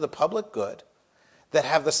obligation to the public good, that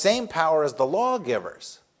have the same power as the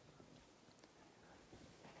lawgivers.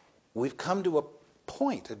 We've come to a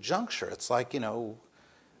point, a juncture. It's like,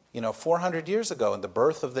 400 years ago in the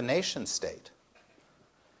birth of the nation state.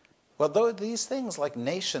 Well, these things like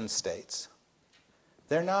nation states,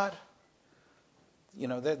 they're not,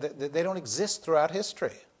 they don't exist throughout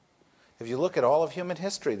history. If you look at all of human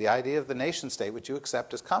history, the idea of the nation state, which you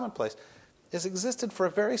accept as commonplace, has existed for a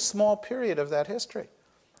very small period of that history.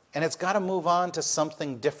 And it's got to move on to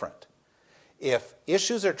something different. If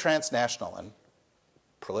issues are transnational and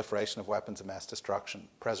proliferation of weapons of mass destruction,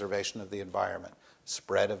 preservation of the environment,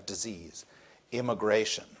 spread of disease,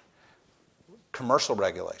 immigration, commercial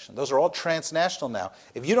regulation, those are all transnational now.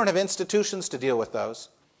 If you don't have institutions to deal with those,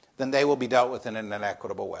 then they will be dealt with in an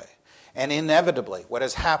inequitable way. And inevitably, what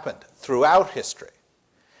has happened throughout history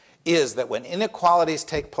is that when inequalities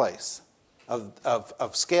take place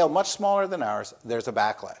of scale much smaller than ours, there's a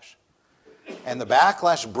backlash. And the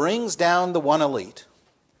backlash brings down the one elite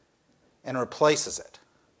and replaces it.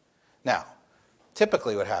 Now,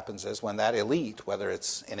 typically what happens is when that elite, whether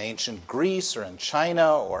it's in ancient Greece or in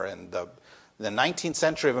China or in the 19th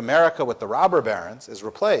century of America with the robber barons, is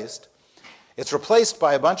replaced, it's replaced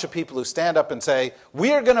by a bunch of people who stand up and say,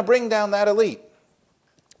 we're going to bring down that elite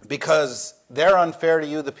because they're unfair to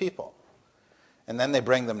you, the people. And then they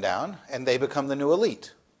bring them down and they become the new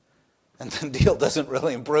elite. And the deal doesn't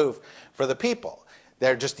really improve for the people.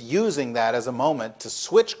 They're just using that as a moment to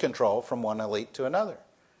switch control from one elite to another.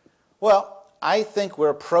 Well, I think we're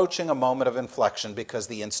approaching a moment of inflection because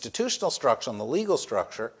the institutional structure and the legal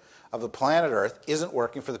structure of the planet Earth isn't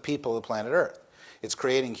working for the people of the planet Earth. It's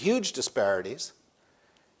creating huge disparities.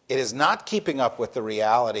 It is not keeping up with the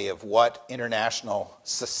reality of what international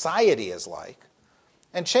society is like,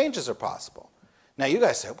 and changes are possible. Now, you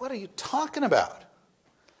guys say, what are you talking about?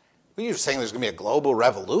 Are you saying there's going to be a global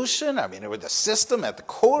revolution? I mean, the system at the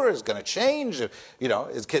core is going to change?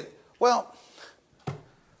 Well,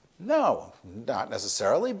 no, not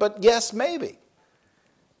necessarily, but yes, maybe.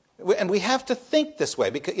 And we have to think this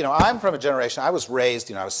way because, I'm from a generation, I was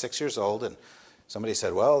raised, I was 6 years old, and somebody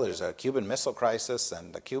said, well, there's a Cuban Missile Crisis,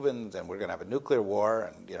 and the Cubans, and we're going to have a nuclear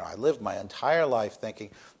war, and, I lived my entire life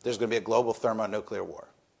thinking there's going to be a global thermonuclear war.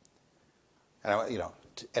 And,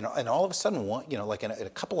 and all of a sudden, like in a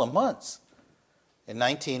couple of months, in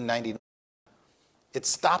 1999, it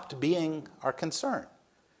stopped being our concern.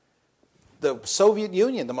 The Soviet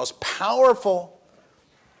Union, the most powerful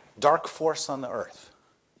dark force on the earth,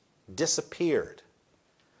 disappeared.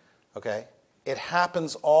 Okay? It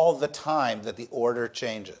happens all the time that the order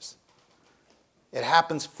changes. It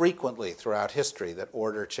happens frequently throughout history that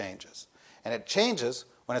order changes. And it changes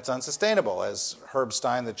when it's unsustainable. As Herb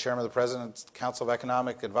Stein, the chairman of the President's Council of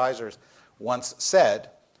Economic Advisors, once said,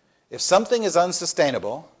 if something is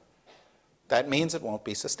unsustainable, that means it won't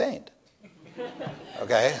be sustained.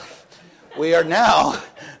 Okay? We are now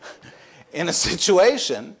in a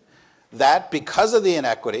situation that because of the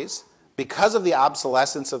inequities, because of the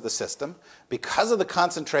obsolescence of the system, because of the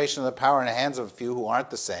concentration of the power in the hands of a few who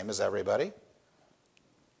aren't the same as everybody,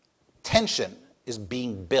 tension is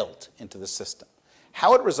being built into the system.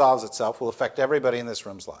 How it resolves itself will affect everybody in this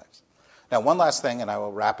room's lives. Now, one last thing, and I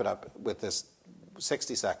will wrap it up with this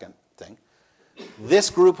 60-second thing. This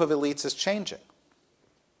group of elites is changing.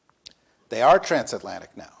 They are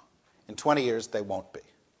transatlantic now. In 20 years, they won't be.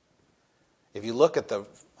 If you look at the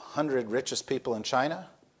 100 richest people in China,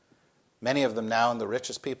 many of them now the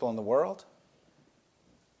richest people in the world,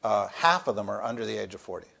 half of them are under the age of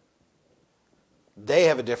 40. They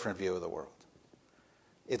have a different view of the world.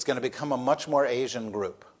 It's going to become a much more Asian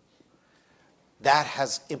group. That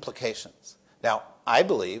has implications. Now, I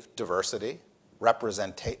believe diversity,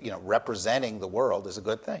 representing the world is a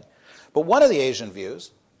good thing. But one of the Asian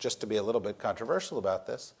views, just to be a little bit controversial about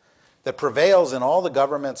this, that prevails in all the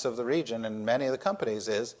governments of the region and many of the companies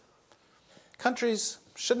is countries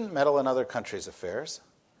shouldn't meddle in other countries' affairs.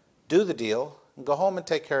 Do the deal and go home and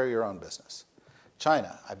take care of your own business.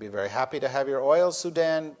 China, I'd be very happy to have your oil.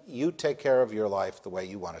 Sudan, you take care of your life the way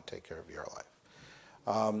you want to take care of your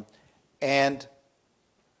life. And,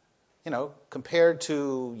 compared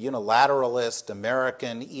to unilateralist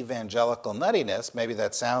American evangelical nuttiness, maybe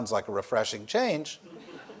that sounds like a refreshing change.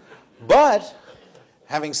 But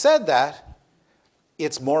having said that,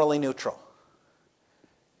 it's morally neutral.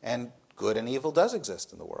 And good and evil does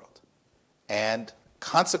exist in the world. And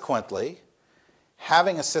consequently,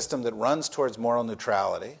 having a system that runs towards moral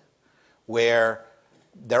neutrality, where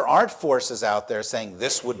there aren't forces out there saying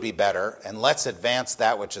this would be better and let's advance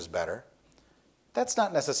that which is better, that's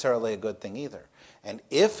not necessarily a good thing either. And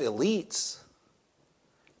if elites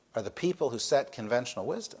are the people who set conventional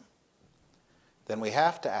wisdom, then we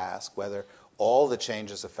have to ask whether all the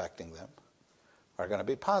changes affecting them are going to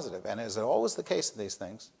be positive. And as is always the case in these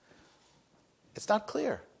things, it's not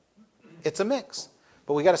clear. It's a mix.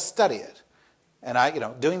 But we got to study it. And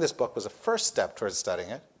doing this book was a first step towards studying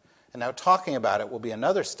it. And now talking about it will be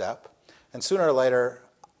another step. And sooner or later,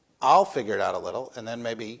 I'll figure it out a little, and then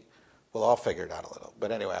maybe we'll all figure it out a little.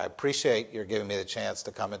 But anyway, I appreciate your giving me the chance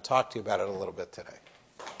to come and talk to you about it a little bit today.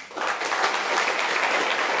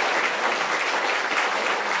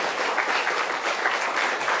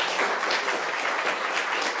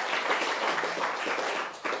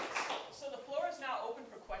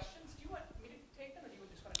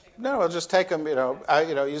 No, I'll just take them.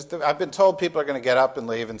 I've been told people are going to get up and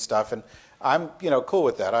leave and stuff, and I'm, cool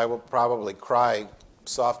with that. I will probably cry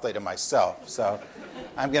softly to myself. So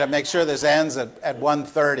I'm going to make sure this ends at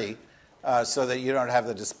 1:30, so that you don't have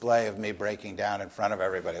the display of me breaking down in front of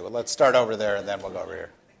everybody. Well, let's start over there, and then we'll go over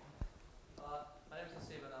here. My name is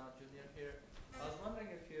Stephen. I'm a junior here. I was wondering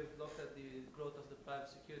if you've looked at the growth of the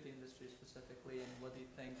private security industry specifically, and what do you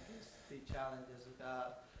think is the challenges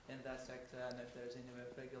in that sector, and if there's any way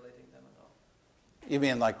of regulating them at all? You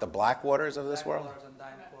mean like the Blackwaters of this world? Blackwaters and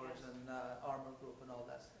Dynacores and Armor Group and all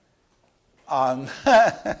that stuff.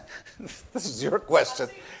 This is your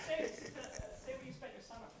question. Say where you spent your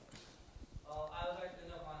summer. I was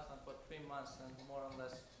actually in Afghanistan for 3 months and more or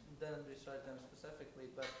less didn't research them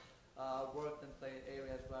specifically, but worked in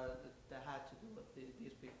areas where they had to do with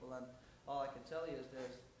these people. And all I can tell you is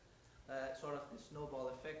there's sort of the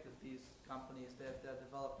snowball effect of these companies. They're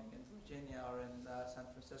developing in Virginia or in San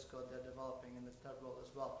Francisco. They're developing in the third world as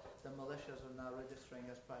well. The militias are now registering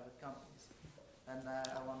as private companies. And I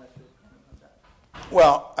wanted to comment on that.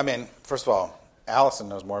 Well, first of all, Allison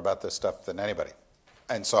knows more about this stuff than anybody.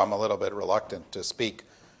 And so I'm a little bit reluctant to speak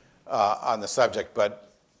on the subject,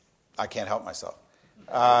 but I can't help myself.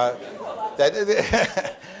 And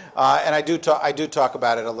I do talk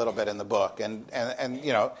about it a little bit in the book. And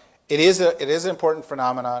it is an important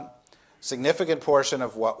phenomenon. Significant portion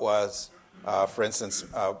of what was, for instance,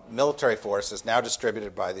 military force is now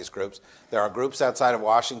distributed by these groups. There are groups outside of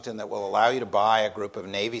Washington that will allow you to buy a group of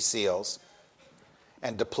Navy SEALs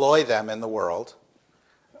and deploy them in the world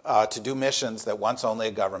to do missions that once only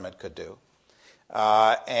a government could do.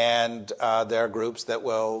 And there are groups that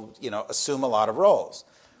will, assume a lot of roles.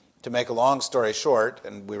 To make a long story short,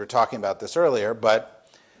 and we were talking about this earlier, but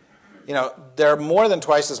there are more than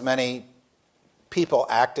twice as many people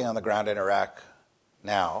acting on the ground in Iraq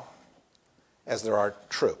now as there are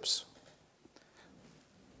troops.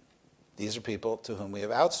 These are people to whom we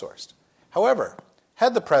have outsourced. However,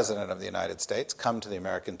 had the President of the United States come to the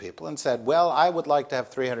American people and said, well, I would like to have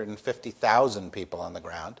 350,000 people on the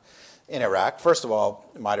ground in Iraq, first of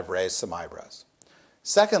all, it might have raised some eyebrows.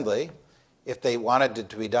 Secondly, if they wanted it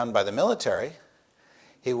to be done by the military,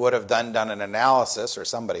 he would have done an analysis, or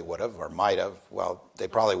somebody would have, or might have. Well, they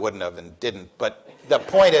probably wouldn't have and didn't. But the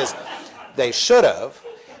point is, they should have.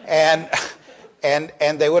 And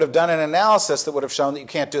they would have done an analysis that would have shown that you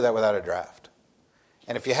can't do that without a draft.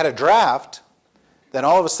 And if you had a draft, then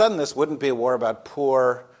all of a sudden this wouldn't be a war about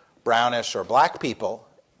poor, brownish, or black people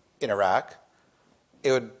in Iraq.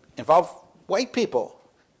 It would involve white people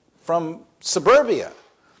from suburbia.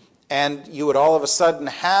 And you would all of a sudden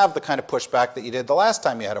have the kind of pushback that you did the last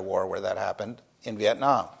time you had a war where that happened in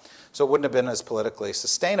Vietnam. So it wouldn't have been as politically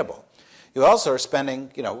sustainable. You also are spending,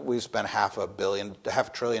 we've spent half a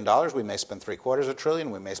trillion dollars. We may spend $750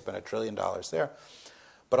 billion. We may spend $1 trillion there.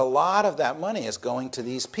 But a lot of that money is going to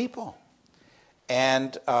these people.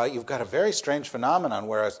 And you've got a very strange phenomenon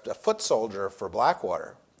where a foot soldier for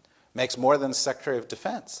Blackwater makes more than the Secretary of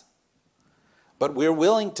Defense. But we're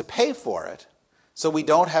willing to pay for it so we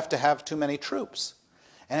don't have to have too many troops.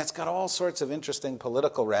 And it's got all sorts of interesting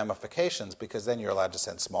political ramifications because then you're allowed to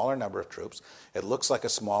send a smaller number of troops. It looks like a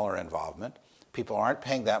smaller involvement. People aren't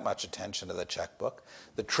paying that much attention to the checkbook.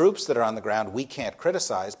 The troops that are on the ground we can't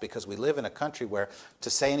criticize because we live in a country where to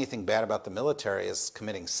say anything bad about the military is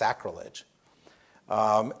committing sacrilege.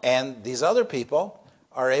 And these other people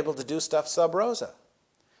are able to do stuff sub rosa.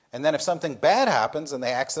 And then if something bad happens and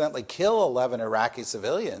they accidentally kill 11 Iraqi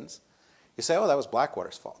civilians, you say, oh, that was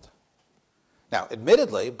Blackwater's fault. Now,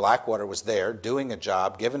 admittedly, Blackwater was there doing a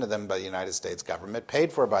job given to them by the United States government,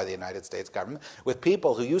 paid for by the United States government, with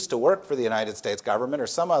people who used to work for the United States government or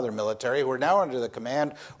some other military who are now under the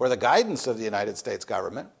command or the guidance of the United States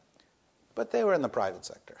government, but they were in the private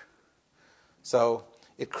sector. So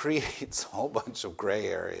it creates a whole bunch of gray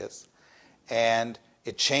areas, and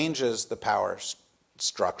it changes the power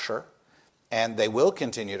structure, and they will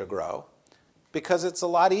continue to grow because it's a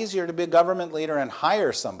lot easier to be a government leader and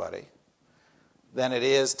hire somebody than it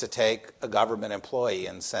is to take a government employee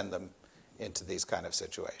and send them into these kind of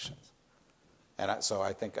situations. And so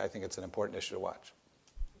I think it's an important issue to watch.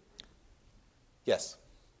 Yes?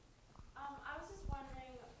 I was just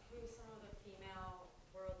wondering who some of the female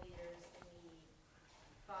world leaders in the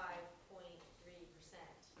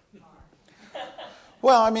 5.3% are.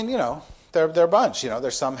 Well, I mean, they're a bunch.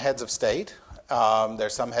 There's some heads of state.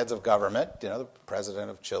 There's some heads of government. The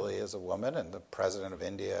president of Chile is a woman, and the president of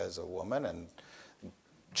India is a woman, and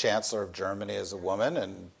Chancellor of Germany is a woman,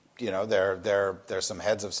 and there's some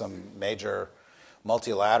heads of some major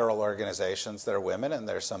multilateral organizations that are women, and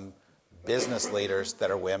there's some business leaders that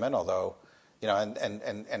are women. Although,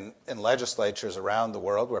 and legislatures around the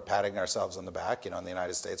world, we're patting ourselves on the back. In the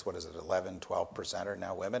United States, what is it, 11, 12% are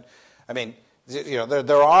now women. I mean,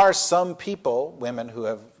 there are some people, women, who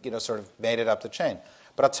have sort of made it up the chain.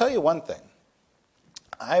 But I'll tell you one thing: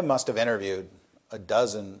 I must have interviewed a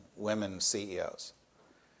dozen women CEOs.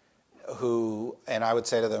 And I would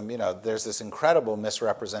say to them, there's this incredible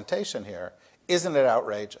misrepresentation here. Isn't it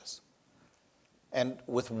outrageous? And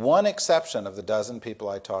with one exception of the dozen people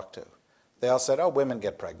I talked to, they all said, oh, women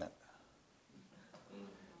get pregnant.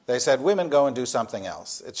 They said, women go and do something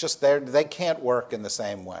else. It's just they can't work in the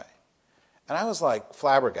same way. And I was like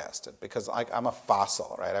flabbergasted because I'm a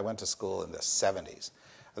fossil, right? I went to school in the 70s.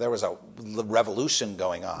 There was a revolution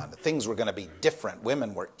going on. Things were going to be different.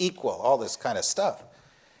 Women were equal, all this kind of stuff.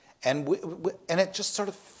 And it just sort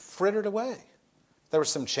of frittered away. There were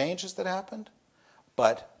some changes that happened,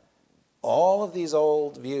 but all of these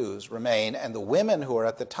old views remain, and the women who are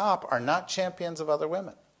at the top are not champions of other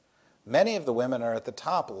women. Many of the women are at the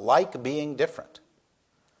top like being different.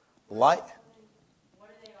 What do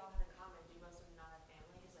they all have in common? Do most of them not have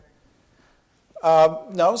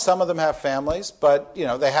families? No, some of them have families, but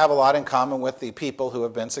they have a lot in common with the people who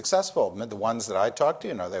have been successful. The ones that I talked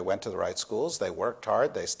to, they went to the right schools, they worked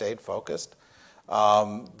hard, they stayed focused,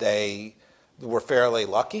 they were fairly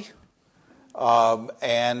lucky,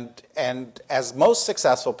 and as most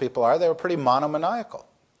successful people are, they were pretty monomaniacal.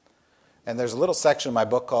 And there's a little section in my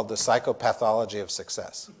book called The Psychopathology of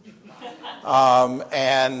Success.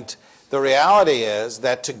 And the reality is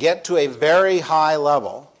that to get to a very high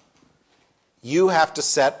level, you have to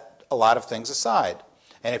set a lot of things aside.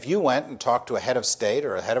 And if you went and talked to a head of state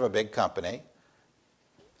or a head of a big company,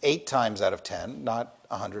 8 times out of 10, not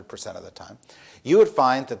 100% of the time, you would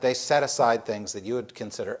find that they set aside things that you would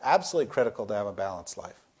consider absolutely critical to have a balanced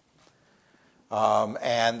life.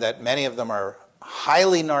 And that many of them are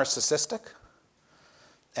highly narcissistic,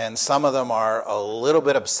 and some of them are a little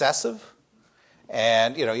bit obsessive.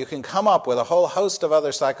 And you can come up with a whole host of other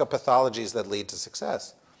psychopathologies that lead to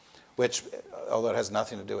success, which, although it has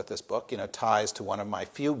nothing to do with this book, ties to one of my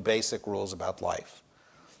few basic rules about life,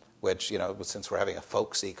 which, since we're having a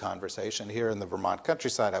folksy conversation here in the Vermont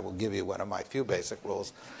countryside, I will give you one of my few basic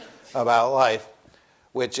rules about life,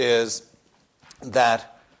 which is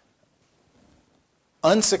that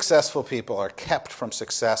unsuccessful people are kept from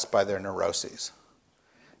success by their neuroses,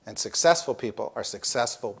 and successful people are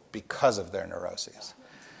successful because of their neuroses.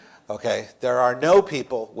 Okay, there are no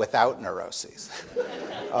people without neuroses.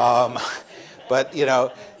 But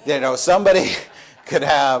somebody could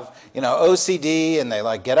have OCD, and they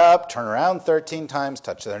like get up, turn around 13 times,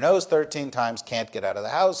 touch their nose 13 times, can't get out of the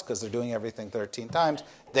house because they're doing everything 13 times.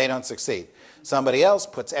 They don't succeed. Somebody else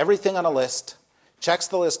puts everything on a list, checks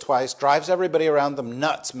the list twice, drives everybody around them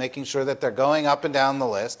nuts, making sure that they're going up and down the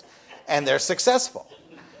list, and they're successful.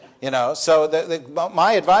 So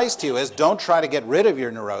my advice to you is don't try to get rid of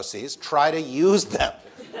your neuroses, try to use them.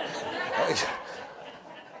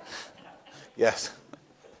 Yes?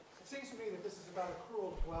 It seems to me that this is about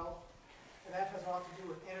accrual of wealth, and that has a lot to do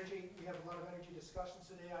with energy. We have a lot of energy discussions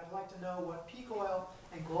today. I'd like to know what peak oil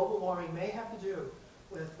and global warming may have to do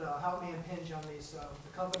with how it may impinge on these the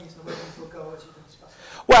companies, the way things will go, as you can discuss.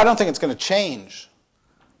 Well, I don't think it's going to change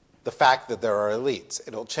the fact that there are elites.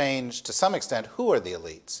 It'll change, to some extent, who are the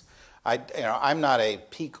elites. I'm not a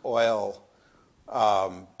peak oil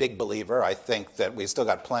big believer. I think that we've still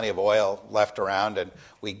got plenty of oil left around, and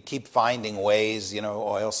we keep finding ways,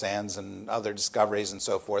 oil sands and other discoveries and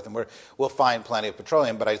so forth, and we'll find plenty of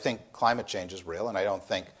petroleum. But I think climate change is real, and I don't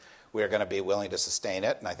think we're going to be willing to sustain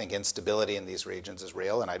it. And I think instability in these regions is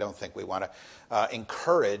real, and I don't think we want to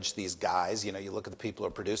encourage these guys. You look at the people who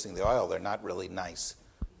are producing the oil; they're not really nice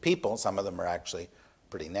people. Some of them are actually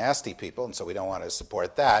pretty nasty people, and so we don't want to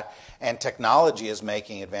support that. And technology is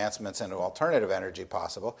making advancements into alternative energy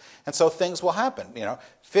possible, and so things will happen.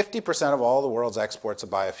 50% of all the world's exports of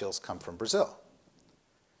biofuels come from Brazil.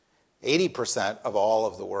 80% of all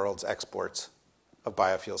of the world's exports of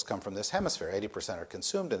biofuels come from this hemisphere. 80% are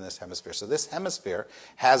consumed in this hemisphere. So this hemisphere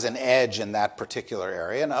has an edge in that particular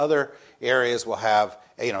area, and other areas will have,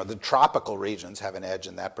 the tropical regions have an edge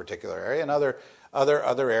in that particular area, and other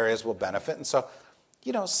areas will benefit. And so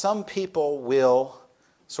some people will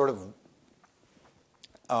sort of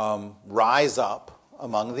rise up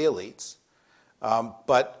among the elites,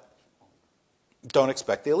 but don't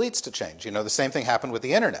expect the elites to change. The same thing happened with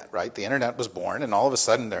the internet, right? The internet was born, and all of a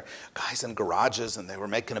sudden there are guys in garages, and they were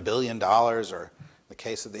making $1 billion, or in the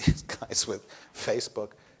case of these guys with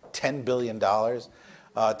Facebook, $10 billion, to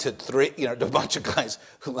a bunch of guys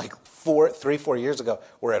who 4 years ago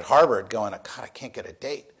were at Harvard going, God, I can't get a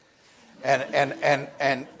date.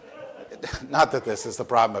 And not that this is the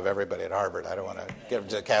problem of everybody at Harvard. I don't want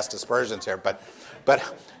to cast aspersions here, but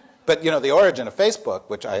the origin of Facebook,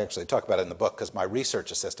 which I actually talk about in the book because my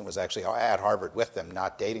research assistant was actually at Harvard with them,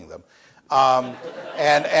 not dating them, and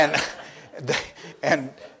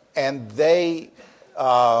they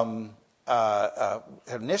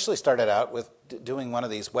initially started out with doing one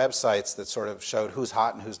of these websites that sort of showed who's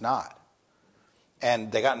hot and who's not,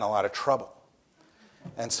 and they got in a lot of trouble.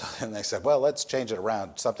 And so then they said, well, let's change it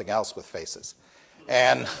around, something else with faces.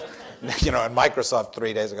 And, and Microsoft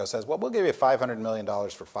 3 days ago says, well, we'll give you $500 million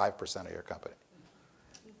for 5% of your company.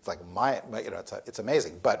 It's like, it's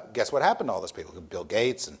amazing. But guess what happened to all those people? Bill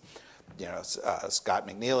Gates and, Scott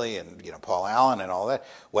McNeely and, Paul Allen and all that.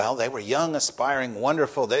 Well, they were young, aspiring,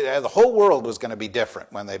 wonderful. The whole world was going to be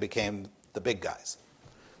different when they became the big guys.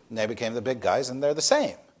 And they became the big guys, and they're the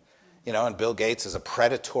same. And Bill Gates is a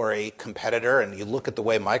predatory competitor, and you look at the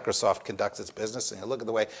way Microsoft conducts its business, and you look at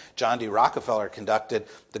the way John D. Rockefeller conducted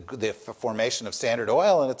the formation of Standard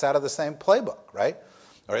Oil, and it's out of the same playbook, right?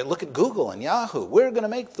 All right, look at Google and Yahoo. We're going to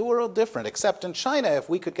make the world different, except in China, if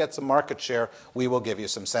we could get some market share, we will give you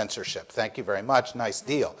some censorship. Thank you very much. Nice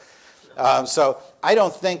deal. So I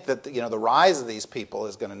don't think that the rise of these people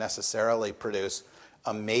is going to necessarily produce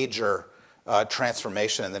a major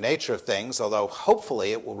transformation in the nature of things, although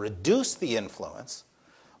hopefully it will reduce the influence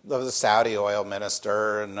of the Saudi oil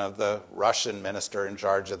minister and of the Russian minister in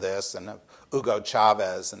charge of this and of Hugo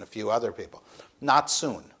Chavez and a few other people. Not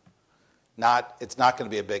soon. It's not going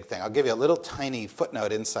to be a big thing. I'll give you a little tiny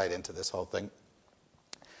footnote insight into this whole thing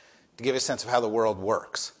to give you a sense of how the world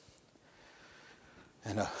works.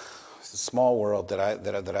 And it's a small world that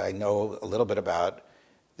I know a little bit about.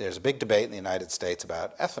 There's a big debate in the United States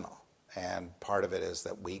about ethanol. And part of it is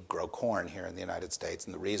that we grow corn here in the United States,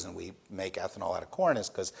 and the reason we make ethanol out of corn is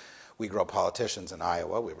because we grow politicians in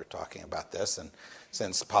Iowa. We were talking about this, and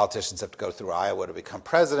since politicians have to go through Iowa to become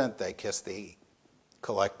president, they kiss the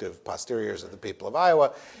collective posteriors of the people of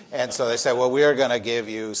Iowa, and so they say, well, we are going to give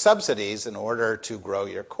you subsidies in order to grow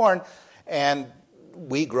your corn, and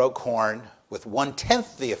we grow corn with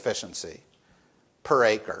 1/10 the efficiency per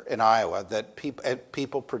acre in Iowa that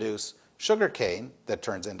people produce sugar cane that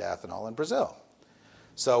turns into ethanol in Brazil.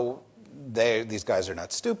 So these guys are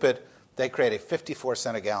not stupid. They create a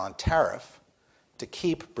 54-cent a gallon tariff to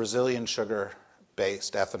keep Brazilian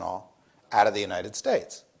sugar-based ethanol out of the United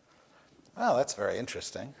States. Well, that's very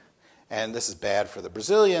interesting. And this is bad for the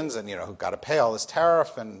Brazilians, and who've got to pay all this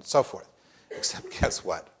tariff and so forth. Except guess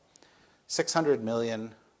what? 600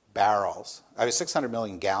 million barrels, 600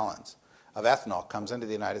 million gallons of ethanol comes into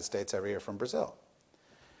the United States every year from Brazil.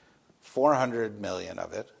 400 million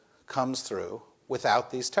of it comes through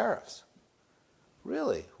without these tariffs.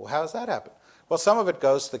 Really? Well, how does that happen? Well, some of it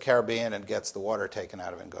goes to the Caribbean and gets the water taken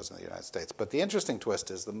out of it and goes into the United States. But the interesting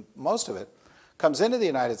twist is most of it comes into the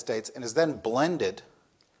United States and is then blended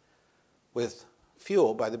with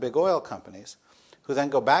fuel by the big oil companies, who then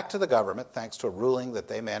go back to the government, thanks to a ruling that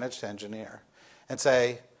they managed to engineer, and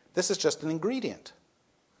say, this is just an ingredient.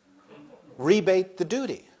 Rebate the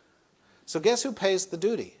duty. So guess who pays the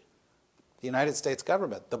duty? The United States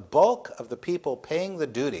government. The bulk of the people paying the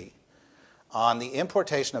duty on the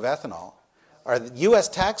importation of ethanol are the U.S.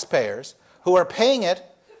 taxpayers who are paying it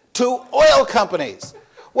to oil companies.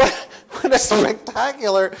 What a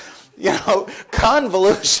spectacular,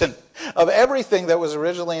 convolution of everything that was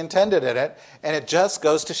originally intended in it. And it just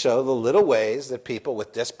goes to show the little ways that people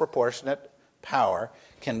with disproportionate power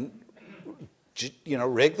can,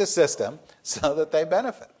 rig the system so that they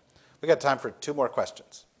benefit. We got time for 2 more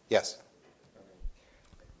questions. Yes?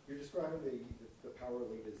 You're describing the power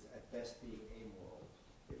elite as at best being amoral.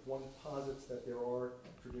 If one posits that there are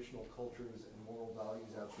traditional cultures and moral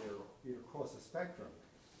values out there across the spectrum,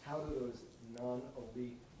 how do those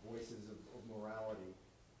non-elite voices of morality,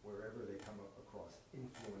 wherever they come across,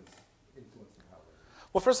 influence the power?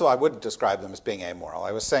 Well, first of all, I wouldn't describe them as being amoral.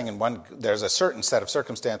 I was saying there's a certain set of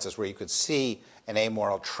circumstances where you could see an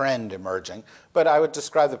amoral trend emerging, but I would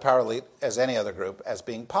describe the power elite, as any other group, as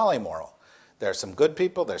being polymoral. There are some good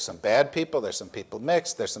people, there's some bad people, there's some people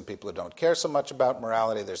mixed, there's some people who don't care so much about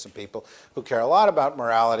morality, there's some people who care a lot about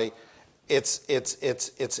morality. It's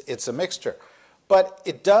a mixture. But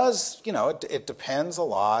it does, it depends a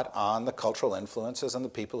lot on the cultural influences and the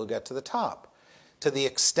people who get to the top. To the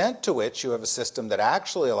extent to which you have a system that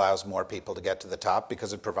actually allows more people to get to the top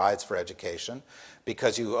because it provides for education,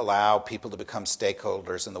 because you allow people to become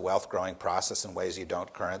stakeholders in the wealth growing process in ways you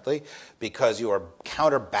don't currently, because you are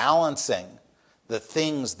counterbalancing the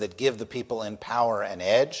things that give the people in power an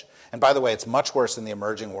edge. And by the way, it's much worse in the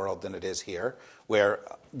emerging world than it is here, where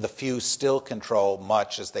the few still control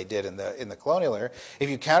much as they did in the colonial era. If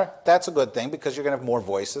you counter, that's a good thing because you're going to have more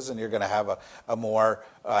voices and you're going to have a more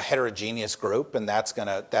heterogeneous group, and that's going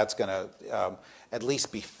to at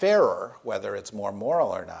least be fairer, whether it's more moral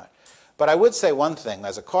or not. But I would say one thing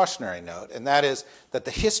as a cautionary note, and that is that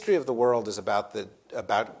the history of the world is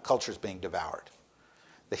about cultures being devoured.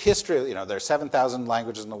 The history, there are 7,000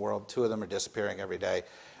 languages in the world. 2 of them are disappearing every day.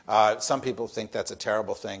 Some people think that's a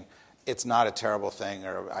terrible thing. It's not a terrible thing,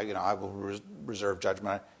 or I will reserve judgment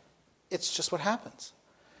on it. It's just what happens.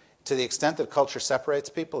 To the extent that culture separates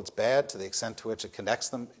people, it's bad. To the extent to which it connects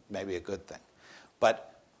them, it may be a good thing.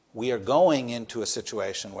 But we are going into a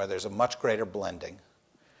situation where there's a much greater blending,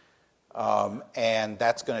 and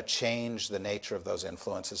that's going to change the nature of those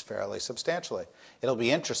influences fairly substantially. It'll be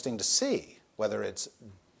interesting to see whether it's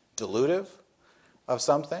dilutive of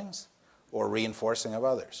some things or reinforcing of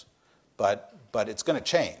others. But it's going to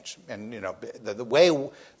change. And the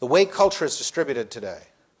way culture is distributed today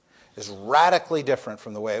is radically different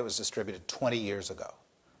from the way it was distributed 20 years ago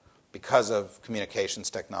because of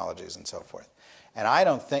communications technologies and so forth. And I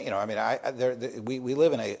don't think, we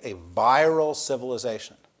live in a viral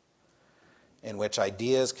civilization in which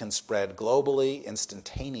ideas can spread globally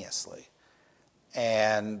instantaneously.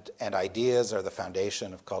 And ideas are the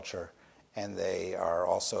foundation of culture, and they are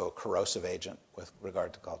also a corrosive agent with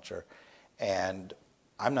regard to culture. And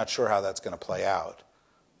I'm not sure how that's going to play out,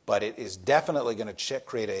 but it is definitely going to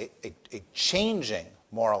create a changing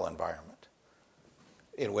moral environment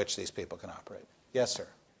in which these people can operate. Yes, sir?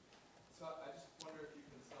 So I just wonder if you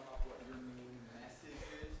can sum up what your main message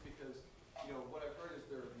is, because what I've heard is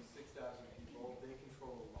there are these 6,000 people. They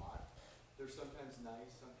control a lot. They're sometimes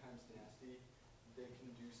nice, sometimes nasty. They can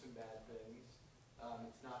do some bad things.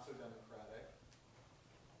 It's not so democratic.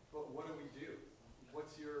 But what do we do?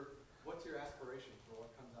 What's your aspiration for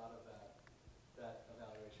what comes out of that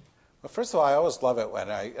evaluation? Well, first of all, I always love it when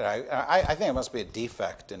I think it must be a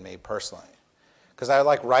defect in me personally, because I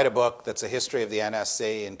write a book that's a history of the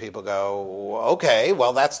NSC, and people go, okay,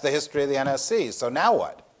 well, that's the history of the NSC, so now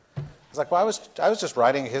what? It's like, well, I was just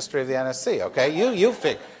writing a history of the NSC, okay?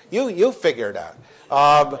 You figure it out.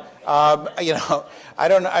 I'm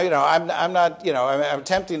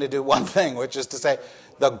attempting to do one thing, which is to say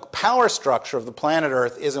the power structure of the planet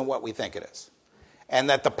Earth isn't what we think it is. And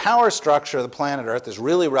that the power structure of the planet Earth is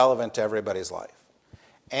really relevant to everybody's life.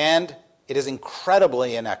 And it is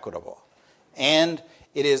incredibly inequitable. And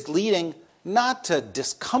it is leading not to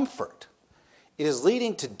discomfort. It is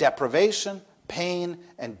leading to deprivation, pain,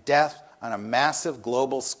 and death on a massive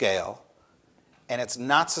global scale, and it's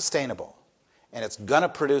not sustainable, and it's going to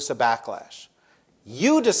produce a backlash.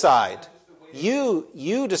 You decide,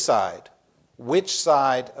 you decide which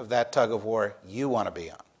side of that tug of war you want to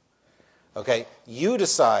be on. Okay? You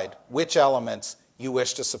decide which elements you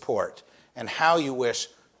wish to support and how you wish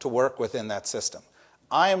to work within that system.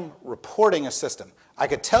 I am reporting a system. I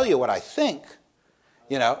could tell you what I think,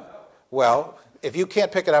 well, if you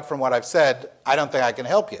can't pick it up from what I've said, I don't think I can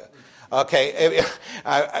help you. Okay,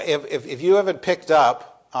 if you haven't picked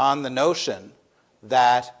up on the notion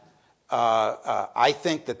that I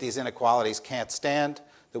think that these inequalities can't stand,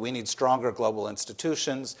 that we need stronger global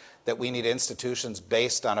institutions, that we need institutions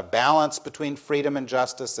based on a balance between freedom and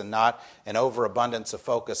justice and not an overabundance of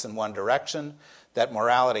focus in one direction, that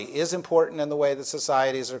morality is important in the way that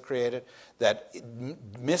societies are created, that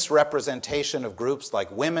misrepresentation of groups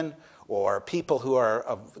like women or people who are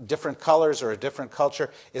of different colors or a different culture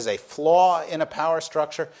is a flaw in a power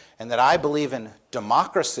structure, and that I believe in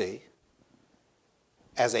democracy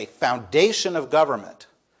as a foundation of government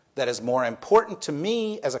that is more important to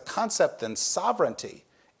me as a concept than sovereignty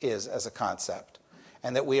is as a concept,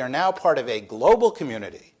 and that we are now part of a global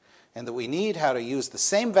community, and that we need how to use the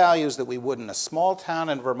same values that we would in a small town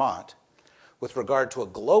in Vermont with regard to a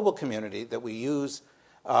global community that we use,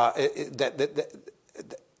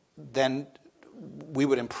 then we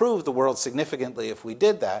would improve the world significantly if we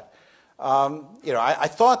did that. I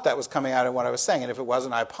thought that was coming out of what I was saying, and if it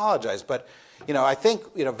wasn't, I apologize. But I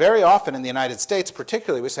think very often in the United States,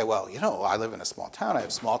 particularly, we say, well, I live in a small town. I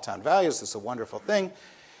have small town values. This is a wonderful thing.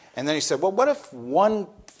 And then he said, well, what if one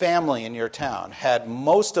family in your town had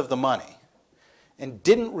most of the money and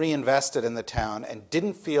didn't reinvest it in the town and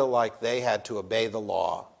didn't feel like they had to obey the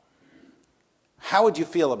law? How would you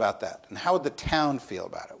feel about that? And how would the town feel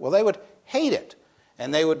about it? Well, they would hate it.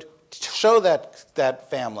 And they would show that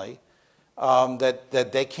family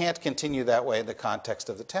that they can't continue that way in the context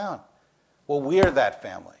of the town. Well, we're that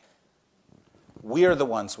family. We're the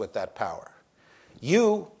ones with that power.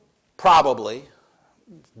 You probably,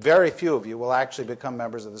 very few of you, will actually become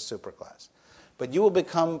members of the superclass. But you will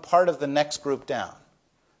become part of the next group down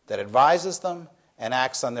that advises them and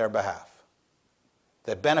acts on their behalf,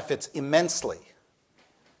 that benefits immensely,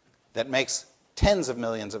 that makes tens of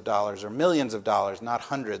millions of dollars or millions of dollars, not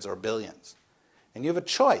hundreds or billions. And you have a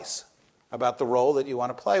choice about the role that you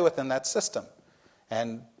want to play within that system.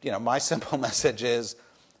 And my simple message is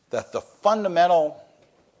that the fundamental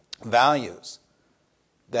values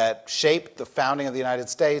that shaped the founding of the United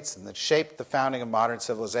States and that shaped the founding of modern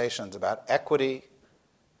civilizations about equity,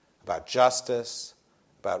 about justice,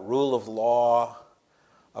 about rule of law,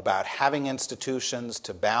 about having institutions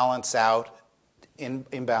to balance out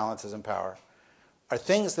imbalances in power, are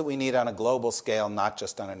things that we need on a global scale, not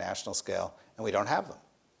just on a national scale, and we don't have them.